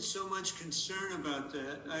wasn't so much concern about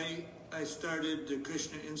that. I started the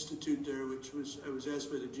Krishna Institute there, I was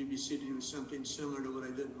asked by the GBC to do something similar to what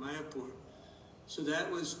I did in Mayapur. So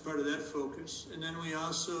that was part of that focus. And then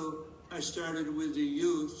I started with the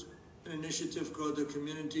youth, an initiative called the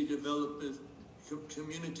Community Development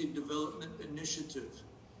Initiative,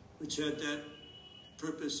 which had that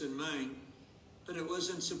purpose in mind. But it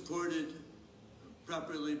wasn't supported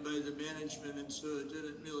properly by the management, and so it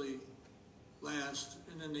didn't really last.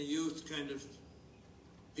 And then the youth kind of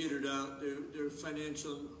petered out. Their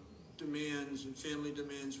financial demands and family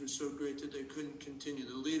demands were so great that they couldn't continue,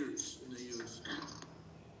 the leaders in the youth.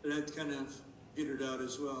 But that kind of petered out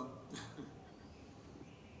as well.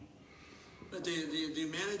 But the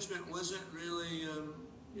management wasn't really,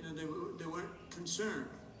 they weren't concerned,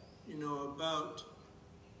 about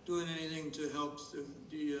doing anything to help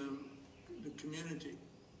the community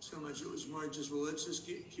so much. It was more just, well, let's just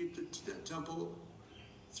keep the temple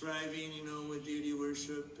thriving, with deity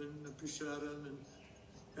worship and the prasadam and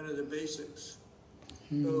kind of the basics.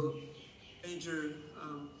 So major,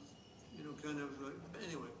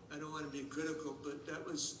 anyway, I don't want to be critical, but that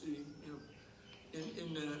was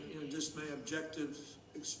just my objective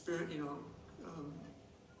experience,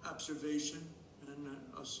 observation, and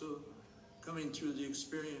also coming through the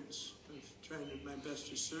experience of trying my best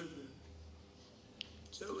to serve them.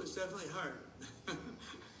 So it was definitely hard.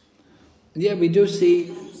 Yeah, we still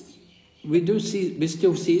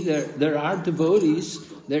see there are devotees,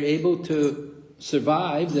 they're able to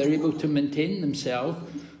survive, they're able to maintain themselves.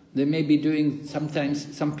 They may be doing,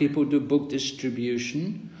 sometimes some people do book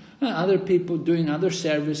distribution, other people doing other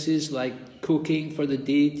services like cooking for the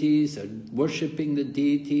deities or worshipping the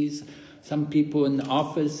deities. Some people in the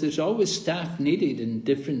office, there's always staff needed in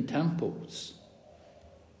different temples.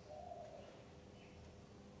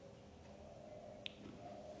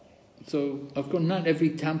 So, of course, not every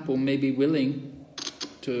temple may be willing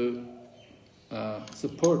to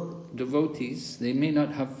support devotees. They may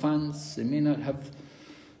not have funds, they may not have...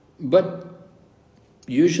 But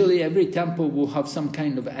usually every temple will have some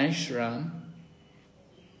kind of ashram,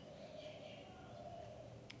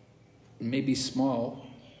 maybe small.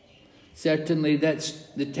 Certainly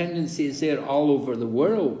the tendency is there all over the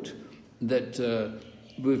world that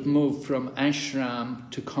we've moved from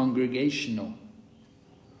ashram to congregational.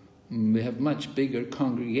 We have much bigger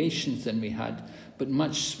congregations than we had, but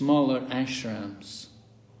much smaller ashrams.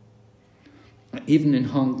 Even in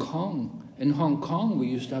Hong Kong. In Hong Kong, we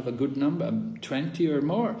used to have a good number, 20 or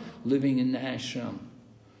more, living in the ashram.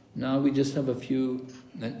 Now we just have a few,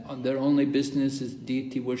 and their only business is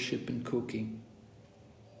deity worship and cooking.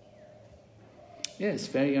 Yeah, it's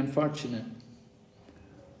very unfortunate.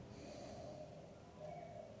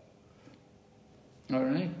 All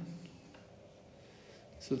right.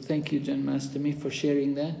 So thank you, Janmastami, for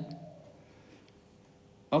sharing that.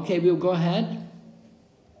 Okay, we'll go ahead.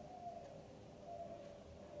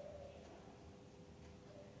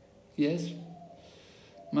 Yes?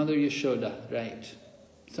 Mother Yashoda, right.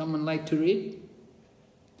 Someone like to read?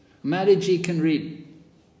 Mariji can read.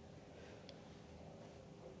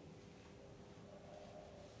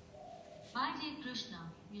 My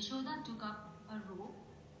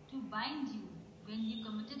bind you when you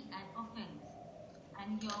committed an offense,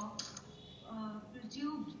 and your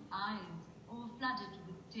perturbed eyes overflooded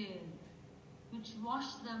with tears, which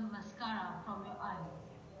washed the mascara from your eyes.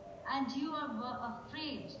 And you were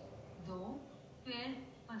afraid, though fear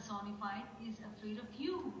personified is afraid of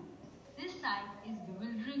you. This sight is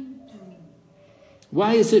bewildering to me.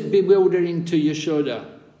 Why is it bewildering to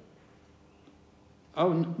Yashoda?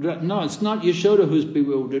 Oh, no, it's not Yashoda who's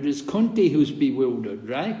bewildered, it's Kunti who's bewildered,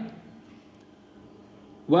 right?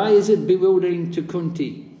 Why is it bewildering to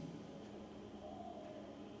Kunti?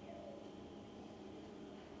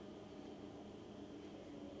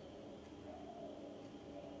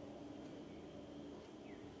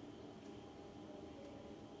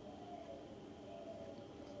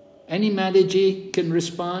 Any Mataji can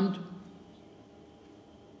respond?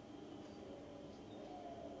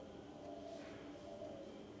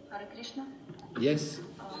 Hare Krishna? Yes.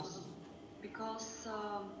 Because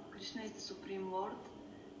Krishna is the Supreme Lord,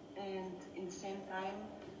 and in the same time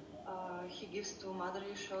he gives to Mother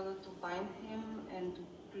Yashoda to bind him and to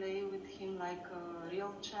play with him like a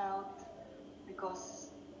real child,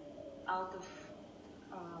 because out of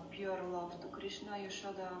pure love to Krishna,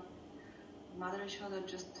 Mother Yashoda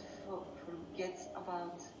just forgets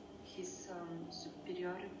about his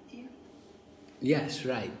superiority. Yes,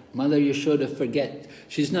 right. Mother Yashoda forgets.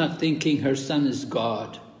 She's not thinking her son is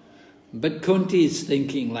God. But Kunti is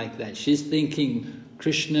thinking like that. She's thinking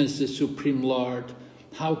Krishna is the Supreme Lord.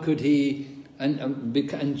 How could he...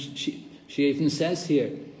 And she even says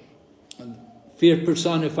here, fear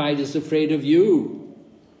personified is afraid of you.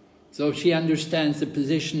 So she understands the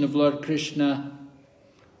position of Lord Krishna.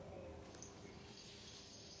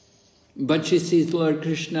 But she sees Lord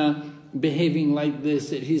Krishna behaving like this,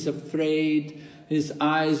 that he's afraid, his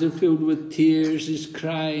eyes are filled with tears, he's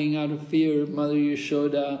crying out of fear of Mother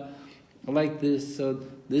Yashoda, like this. So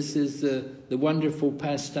this is the wonderful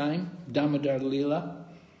pastime, Damodar Leela,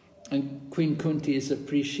 and Queen Kunti is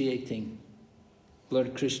appreciating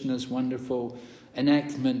Lord Krishna's wonderful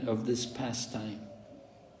enactment of this pastime.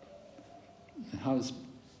 How it's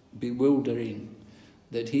bewildering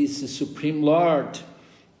that he's the Supreme Lord,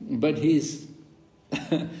 but he's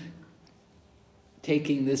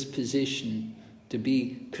taking this position to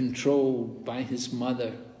be controlled by his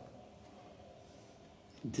mother,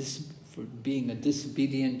 for being a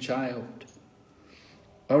disobedient child.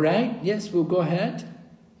 All right, yes, we'll go ahead.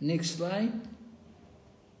 Next slide.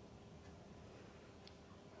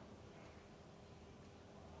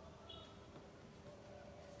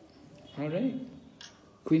 All right.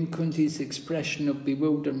 Queen Kunti's expression of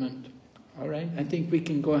bewilderment. All right, I think we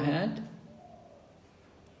can go ahead.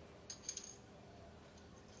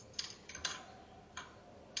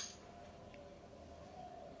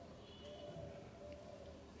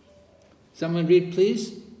 Someone read,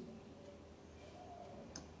 please.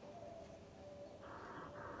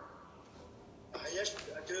 The highest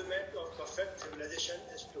achievement of perfect civilization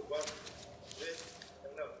is to work with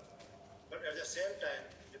love, but at the same time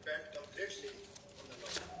depend completely on the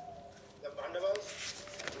Lord. The Pandavas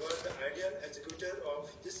were the ideal executor of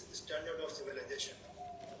this standard of civilization.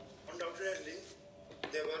 Undoubtedly,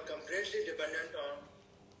 they were completely dependent on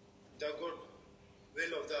the good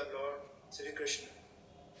will of the Lord Sri Krishna,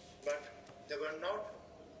 but they were not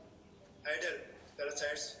idle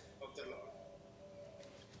parasites of the Lord.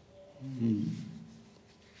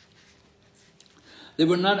 They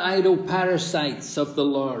were not idle parasites of the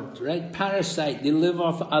Lord, right? Parasite, they live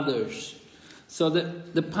off others. So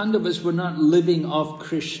that the Pandavas were not living off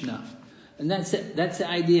Krishna. And that's it. That's the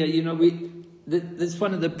idea, you know, that's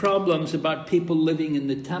one of the problems about people living in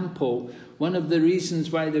the temple. One of the reasons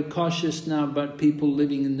why they're cautious now about people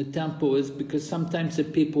living in the temple is because sometimes the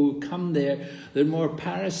people who come there, they're more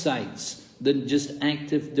parasites than just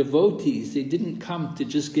active devotees. They didn't come to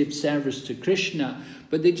just give service to Krishna,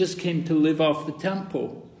 but they just came to live off the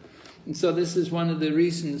temple. And so this is one of the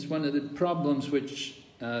reasons, one of the problems which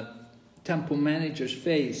temple managers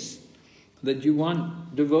face, that you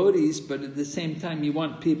want devotees, but at the same time you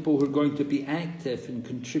want people who are going to be active and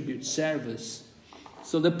contribute service.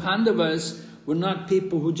 So the Pandavas were not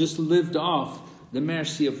people who just lived off the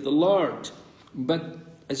mercy of the Lord, but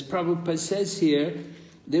as Prabhupada says here,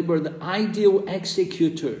 they were the ideal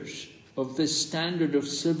executors of this standard of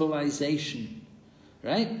civilization,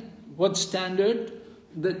 right? What standard?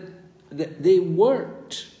 That they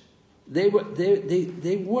worked. They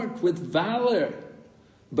worked with valor,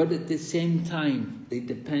 but at the same time, they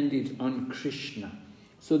depended on Krishna.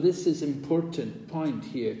 So this is an important point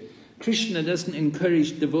here. Krishna doesn't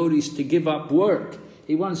encourage devotees to give up work.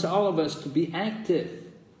 He wants all of us to be active.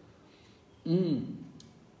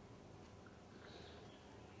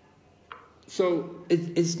 So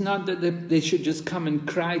it's not that they should just come and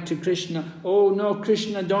cry to Krishna, oh no,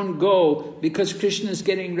 Krishna, don't go, because Krishna's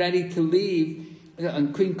getting ready to leave,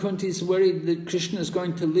 and Queen Kunti's worried that Krishna's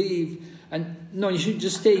going to leave. And no, you should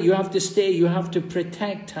just stay, you have to stay, you have to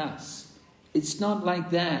protect us. It's not like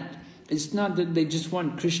that. It's not that they just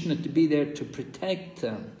want Krishna to be there to protect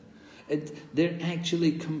them. They're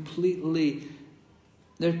actually completely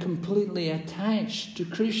attached to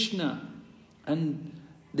Krishna, and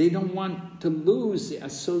they don't want to lose the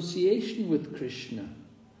association with Krishna.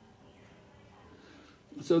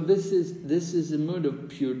 So this is the mood of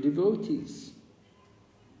pure devotees.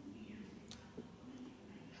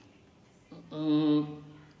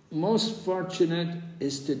 Most fortunate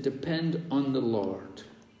is to depend on the Lord.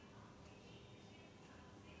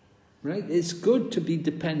 Right? It's good to be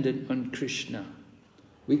dependent on Krishna.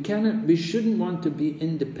 We shouldn't want to be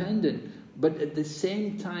independent, but at the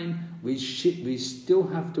same time, we still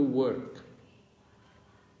have to work.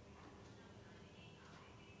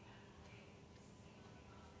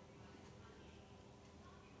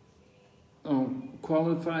 Oh,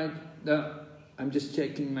 qualified, I'm just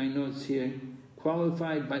checking my notes here.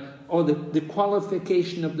 Qualified by, the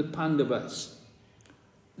qualification of the Pandavas.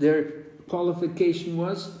 Their qualification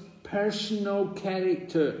was personal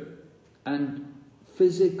character and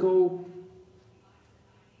physical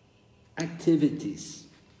activities.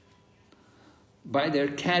 By their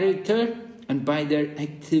character and by their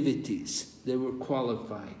activities, they were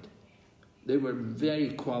qualified. They were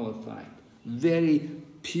very qualified, very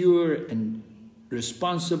pure and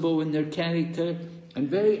responsible in their character, and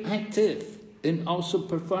very active in also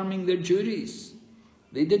performing their duties.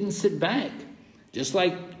 They didn't sit back. Just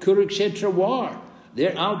like Kurukshetra war,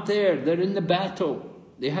 they're out there, they're in the battle,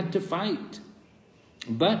 they had to fight.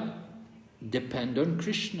 But depend on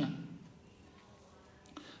Krishna.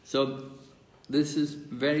 So this is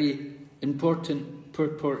very important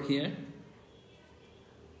purport here.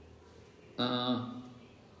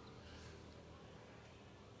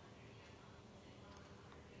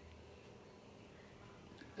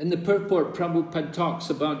 In the purport, Prabhupada talks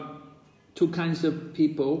about two kinds of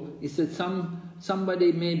people. He said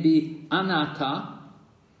somebody may be anatha,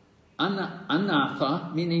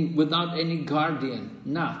 anatha, meaning without any guardian,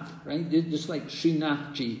 nath, right? Just like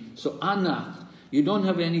Srinathji. So anath, you don't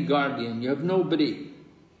have any guardian, you have nobody.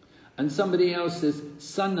 And somebody else is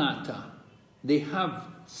sanatha, they have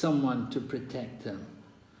someone to protect them.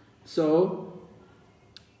 So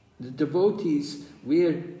the devotees,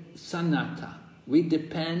 we're sanatha. We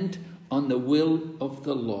depend on the will of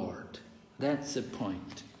the Lord. That's the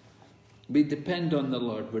point. We depend on the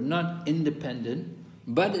Lord. We're not independent,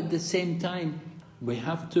 but at the same time, we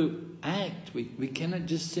have to act. We cannot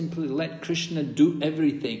just simply let Krishna do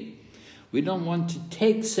everything. We don't want to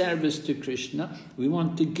take service to Krishna. We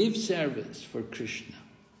want to give service for Krishna.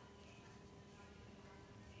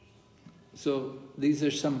 So these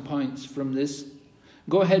are some points from this.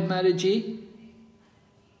 Go ahead, Mataji.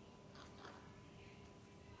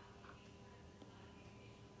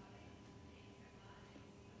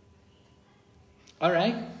 All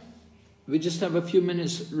right, we just have a few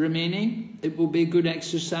minutes remaining. It will be a good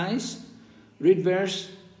exercise. Read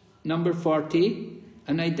verse number 40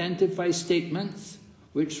 and identify statements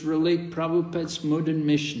which relate Prabhupada's mood and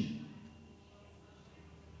mission.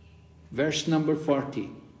 Verse number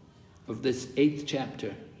 40 of this 8th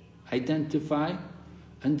chapter. Identify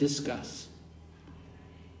and discuss.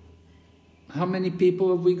 How many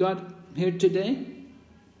people have we got here today?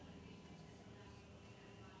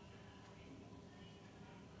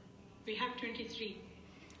 We have 23.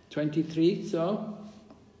 23, so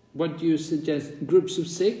what do you suggest? Groups of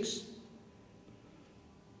 6?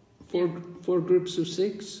 Four groups of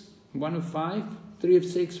 6? 1 of 5? 3 of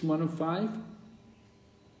 6, 1 of 5?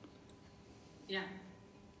 Yeah.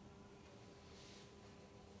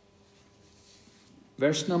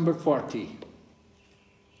 Verse number 40.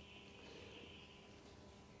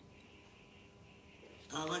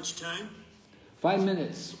 How much time? 5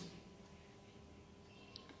 minutes.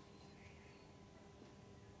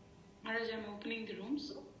 Maharaj, I'm opening the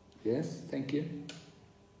rooms. Yes, thank you.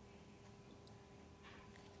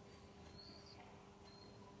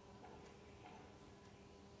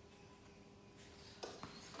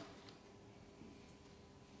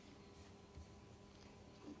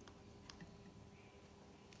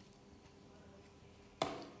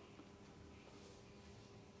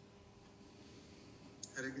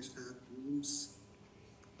 Hare Krishna rooms.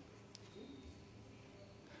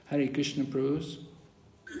 Hare Krishna Prabhus.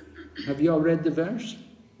 Have you all read the verse?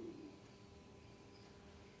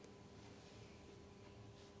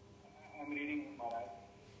 I'm reading, Maharaj.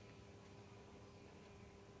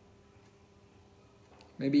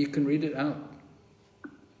 Maybe you can read it out.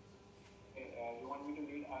 You want me to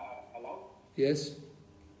read aloud? Yes.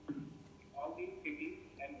 All these cities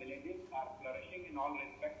and villages are flourishing in all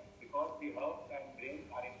respects because the herbs and grains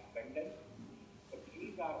are in abundance. The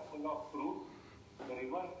trees are full of fruit. The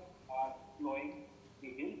rivers are flowing.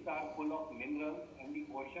 The hills are full of minerals and the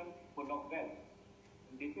ocean full of wealth.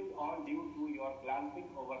 And this is all due to your glancing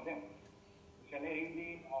over them. Shall I read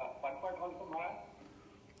the purport also, Maharaj?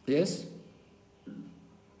 Yes.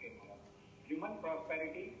 Okay, Maharaj. Human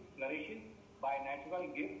prosperity flourishes by natural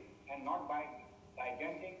gifts and not by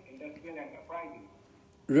gigantic industrial enterprises.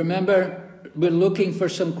 Remember, we're looking for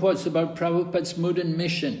some quotes about Prabhupada's mood and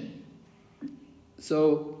mission.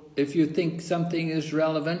 So, if you think something is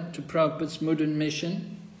relevant to Prabhupada's mood and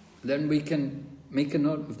mission, then we can make a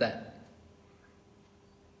note of that.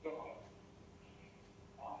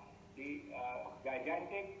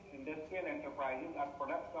 Gigantic industrial enterprises are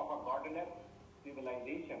products of a godless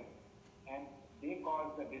civilization, and they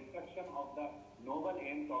cause the destruction of the noble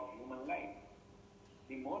aims of human life.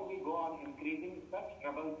 The more we go on increasing such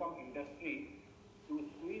troublesome industries to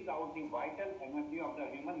squeeze out the vital energy of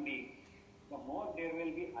the human being, the more there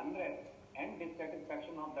will be unrest and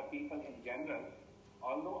dissatisfaction of the people in general,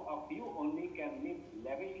 although a few only can live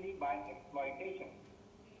lavishly by exploitation.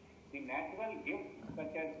 The natural gifts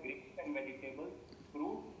such as grains and vegetables,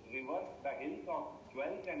 fruits, rivers, the hills of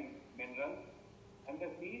jewels and minerals, and the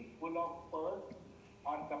seas full of pearls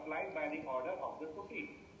are supplied by the order of the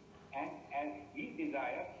Supreme. And as he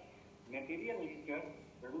desires, material nature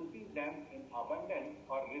produces them in abundance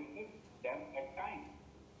or restricts them at times.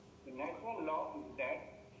 The natural law is that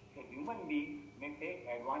the human being may take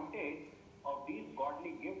advantage of these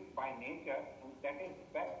godly gifts by nature and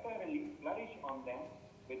satisfactorily flourish on them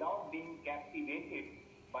without being captivated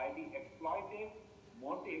by the exploitive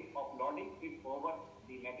motive of lording it over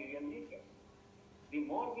the material nature. The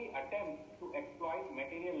more we attempt to exploit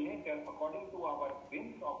material nature according to our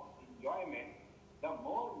whims of enjoyment, the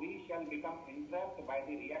more we shall become entrapped by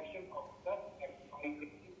the reaction of such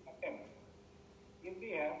exploitative attempts. If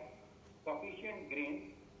we have sufficient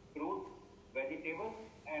grains, fruits, vegetables,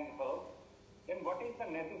 and herbs, then what is the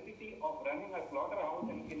necessity of running a slaughterhouse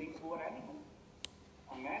and killing poor animals?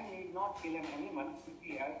 A man need not kill an animal if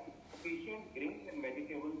he has sufficient grains and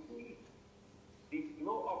vegetables to eat. The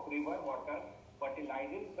flow of river water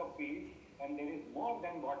fertilizes the field, and there is more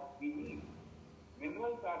than what we need.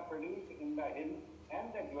 Minerals are produced in the hills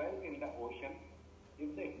and the jewels in the ocean.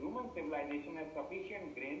 If the human civilization has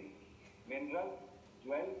sufficient grains, minerals,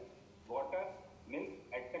 jewels, water, milk,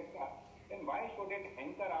 etc., then why should it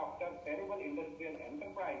hanker after terrible industrial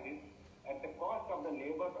enterprises at the cost of the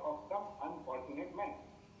labor of some unfortunate man?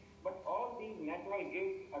 But all these natural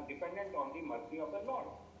gifts are dependent on the mercy of the Lord.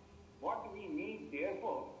 What we need,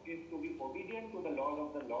 therefore, is to be obedient to the laws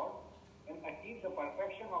of the Lord and achieve the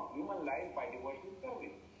perfection of human life by devotional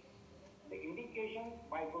service. The indications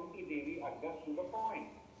by Kunti Devi are just to the point.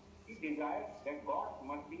 She desires that God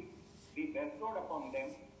must be bestowed upon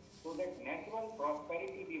them so that natural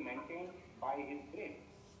prosperity be maintained by His grace.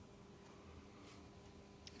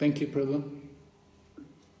 Thank you, Prabhu.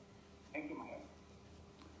 Thank you, Maharaj.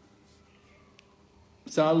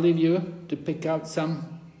 So I'll leave you to pick out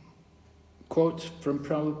some quotes from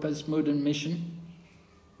Prabhupada's mood and mission.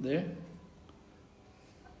 There.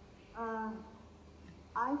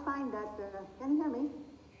 I find that, can you hear me?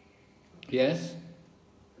 Yes.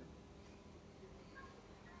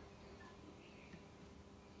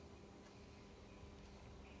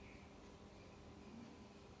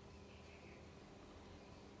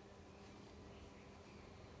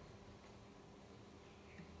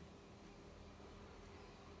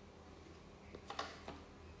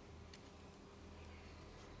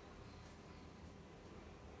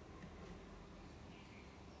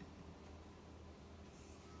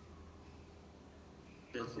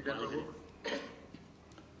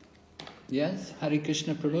 Yes, Hare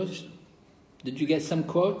Krishna Prabhu. Did you get some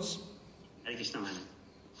quotes? Hare Krishna Maharaj.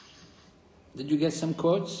 Did you get some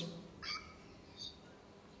quotes?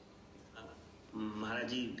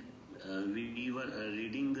 Maharaji, we were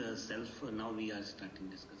reading self, now we are starting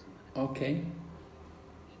discussing. Okay.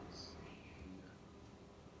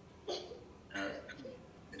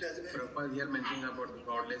 Prabhupada here mentioning about the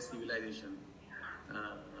godless civilization,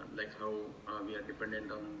 like how we are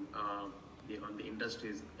dependent on the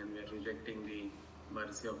industries and we are rejecting the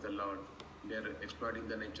mercy of the Lord. We are exploiting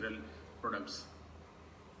the natural products.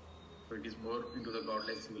 So it is more into the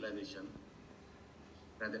godless civilization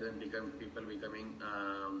rather than people becoming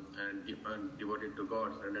devoted to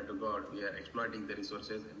God, surrender to God. We are exploiting the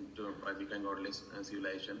resources by becoming godless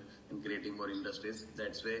civilization and creating more industries.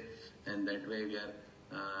 That way we are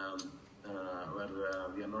where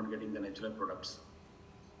we are not getting the natural products.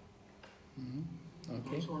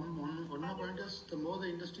 Okay. Also, one more point is, the more the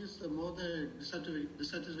industries, the more the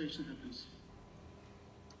dissatisfaction happens.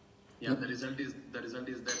 Yeah, the result is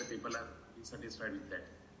that people are dissatisfied with that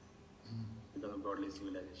because of godly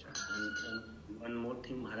civilization. And one more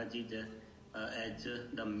thing, Maharaj, is as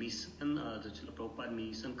the mission, the Srila Prabhupada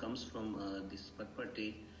mission comes from this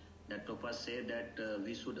purpose that Prabhupada said that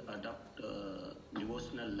we should adopt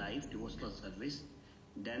devotional life, devotional service.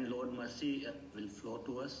 Then Lord Mercy will flow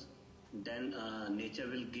to us. Then nature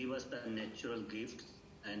will give us the natural gifts,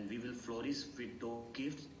 and we will flourish with those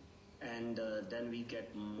gifts. And then we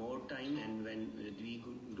get more time, and when we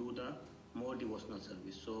do the more devotional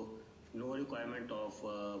service. So no requirement of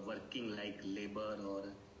working like labor or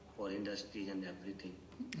for industries and everything.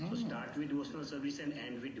 So start with devotional service and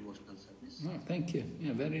end with devotional service. Oh, thank you.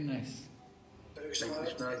 Yeah, very nice. It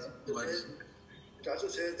also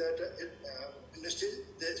says that industry,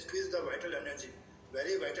 they squeeze the vital energy,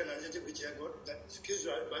 very vital energy which have got that squeezed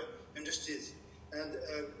by industries. And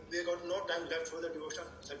we got no time left for the devotional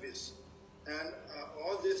service. And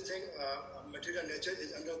all these things, material nature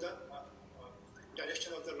is under the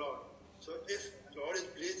direction of the Lord. So if Lord is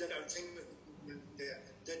pleased, then everything will be there.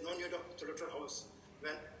 There's no need of spiritual house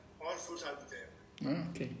when all fruits are there.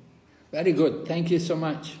 Okay. Very good. Thank you so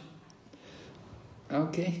much.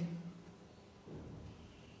 Okay.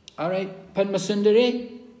 All right.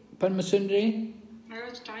 Padmasundari? Padmasundari?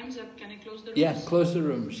 Maharaj, time's up. Can I close the rooms? Yeah, close the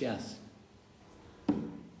rooms, yes.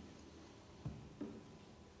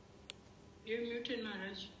 You're muted,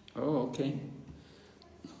 Maharaj. Oh, okay.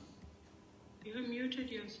 You have muted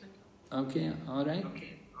yourself. Okay, all right.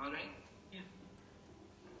 Okay, all right. Yeah.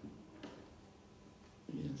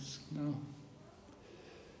 Yes, no.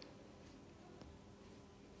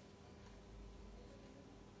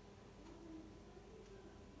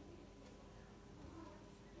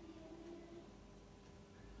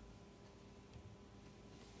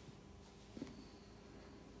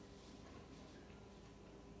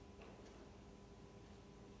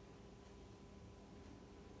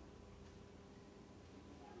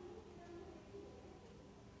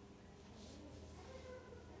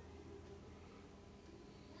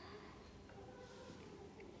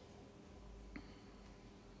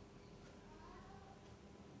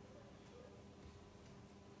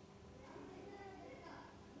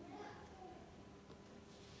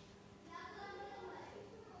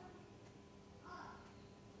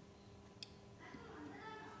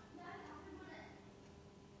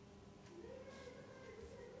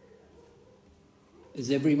 Is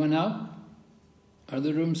everyone out? Are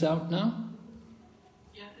the rooms out now?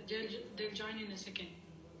 Yeah, they'll join in a second.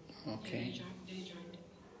 Okay. Yeah, they joined.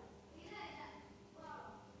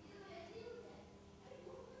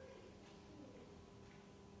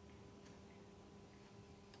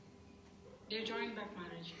 They're joined back,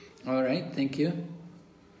 Maharaj. All right, thank you.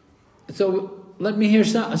 So let me hear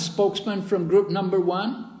a spokesman from group number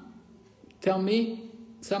 1. Tell me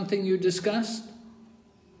something you discussed.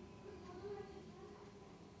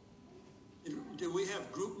 Do we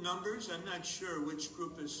have group numbers? I'm not sure which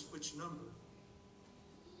group is which number.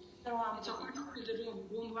 It's according to the room.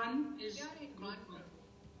 Room 1 is group 1.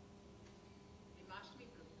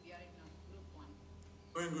 We are in group 1.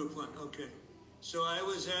 We're in group 1, okay. So I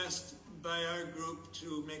was asked by our group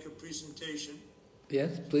to make a presentation.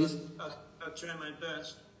 Yes, please. I'll try my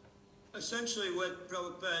best. Essentially what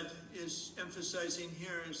Prabhupada is emphasizing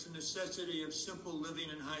here is the necessity of simple living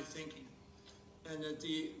and high thinking. And that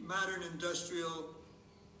the modern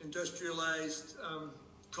industrialized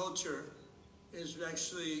culture is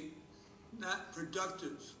actually not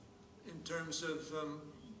productive in terms of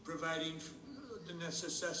providing the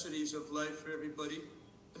necessities of life for everybody,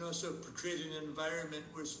 and also creating an environment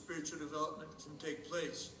where spiritual development can take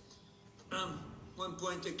place. One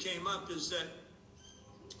point that came up is that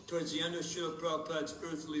towards the end of Srila Prabhupada's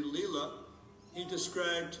earthly Leela, he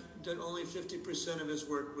described that only 50% of his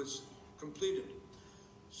work was completed.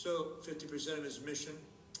 So 50% of his mission.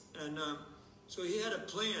 And so he had a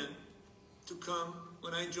plan to come.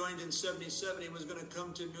 When I joined in 77, he was going to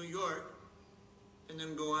come to New York and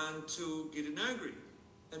then go on to Gitanagari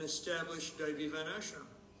and establish B.V.V. Narasimha.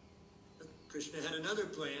 Krishna had another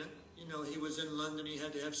plan. You know, he was in London, he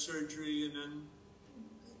had to have surgery, and then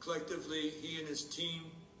collectively he and his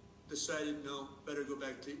team decided, no, better go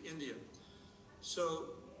back to India. So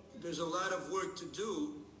there's a lot of work to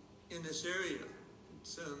do in this area.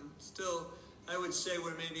 It's still, I would say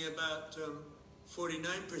we're maybe about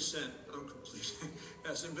 49% uncompleted,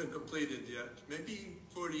 hasn't been completed yet. Maybe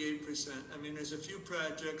 48%. I mean, there's a few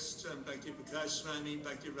projects, Bhakti-vaibhava Swami,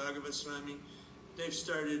 Bhakti-vaibhava Swami, they've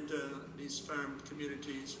started these farm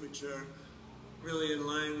communities, which are really in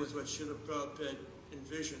line with what Srila Prabhupada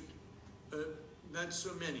envisioned. Not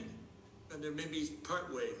so many, and there may be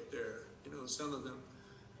part way there, you know, some of them.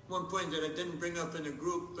 One point that I didn't bring up in the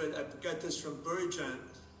group, but I got this from Burjan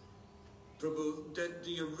Prabhu, that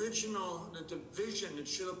the original, that the vision that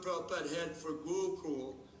Srila Prabhupada had for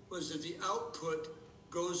Gurukul was that the output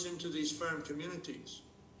goes into these farm communities.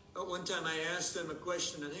 At one time I asked him a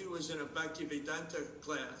question, I think it was in a Bhakti-Vedanta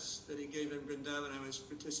class that he gave in Vrindavan I was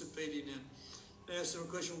participating in. I asked him a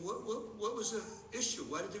question, what was the issue?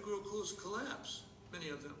 Why did the Gurukuls collapse, many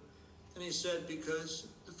of them? And he said, because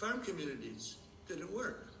the farm communities didn't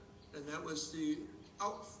work. And that was the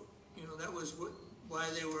output, you know, that was why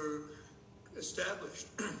they were established.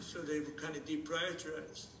 So they were kind of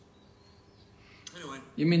deprioritized. Anyway.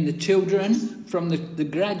 You mean the children from the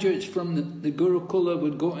graduates from the Gurukula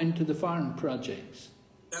would go into the farm projects?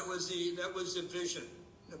 That was the vision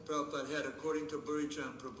that Prabhupada had according to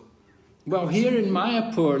Burijan Prabhu. Well, here in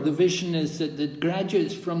Mayapur, the vision is that the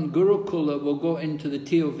graduates from Gurukula will go into the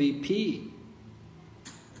TOVP.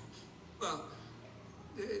 Well,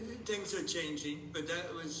 things are changing, but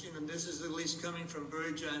that was, you know, this is at least coming from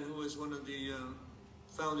Burijan, who was one of the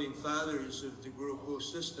founding fathers of the Gurukul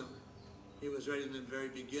system. He was right in the very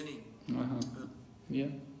beginning. Yeah.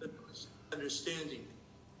 That was understanding.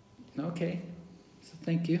 Okay. So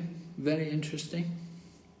thank you. Very interesting.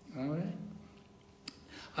 All right.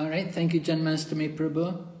 All right. Thank you, Janmastami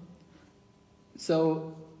Prabhu.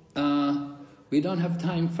 So we don't have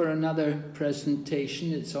time for another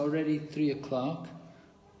presentation. It's already 3 o'clock,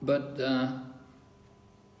 but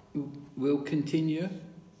we'll continue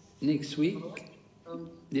next week.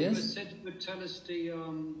 Yes. You said you would tell us the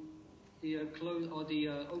close or the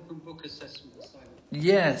open book assessment assignment.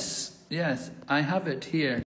 Yes, yes, I have it here.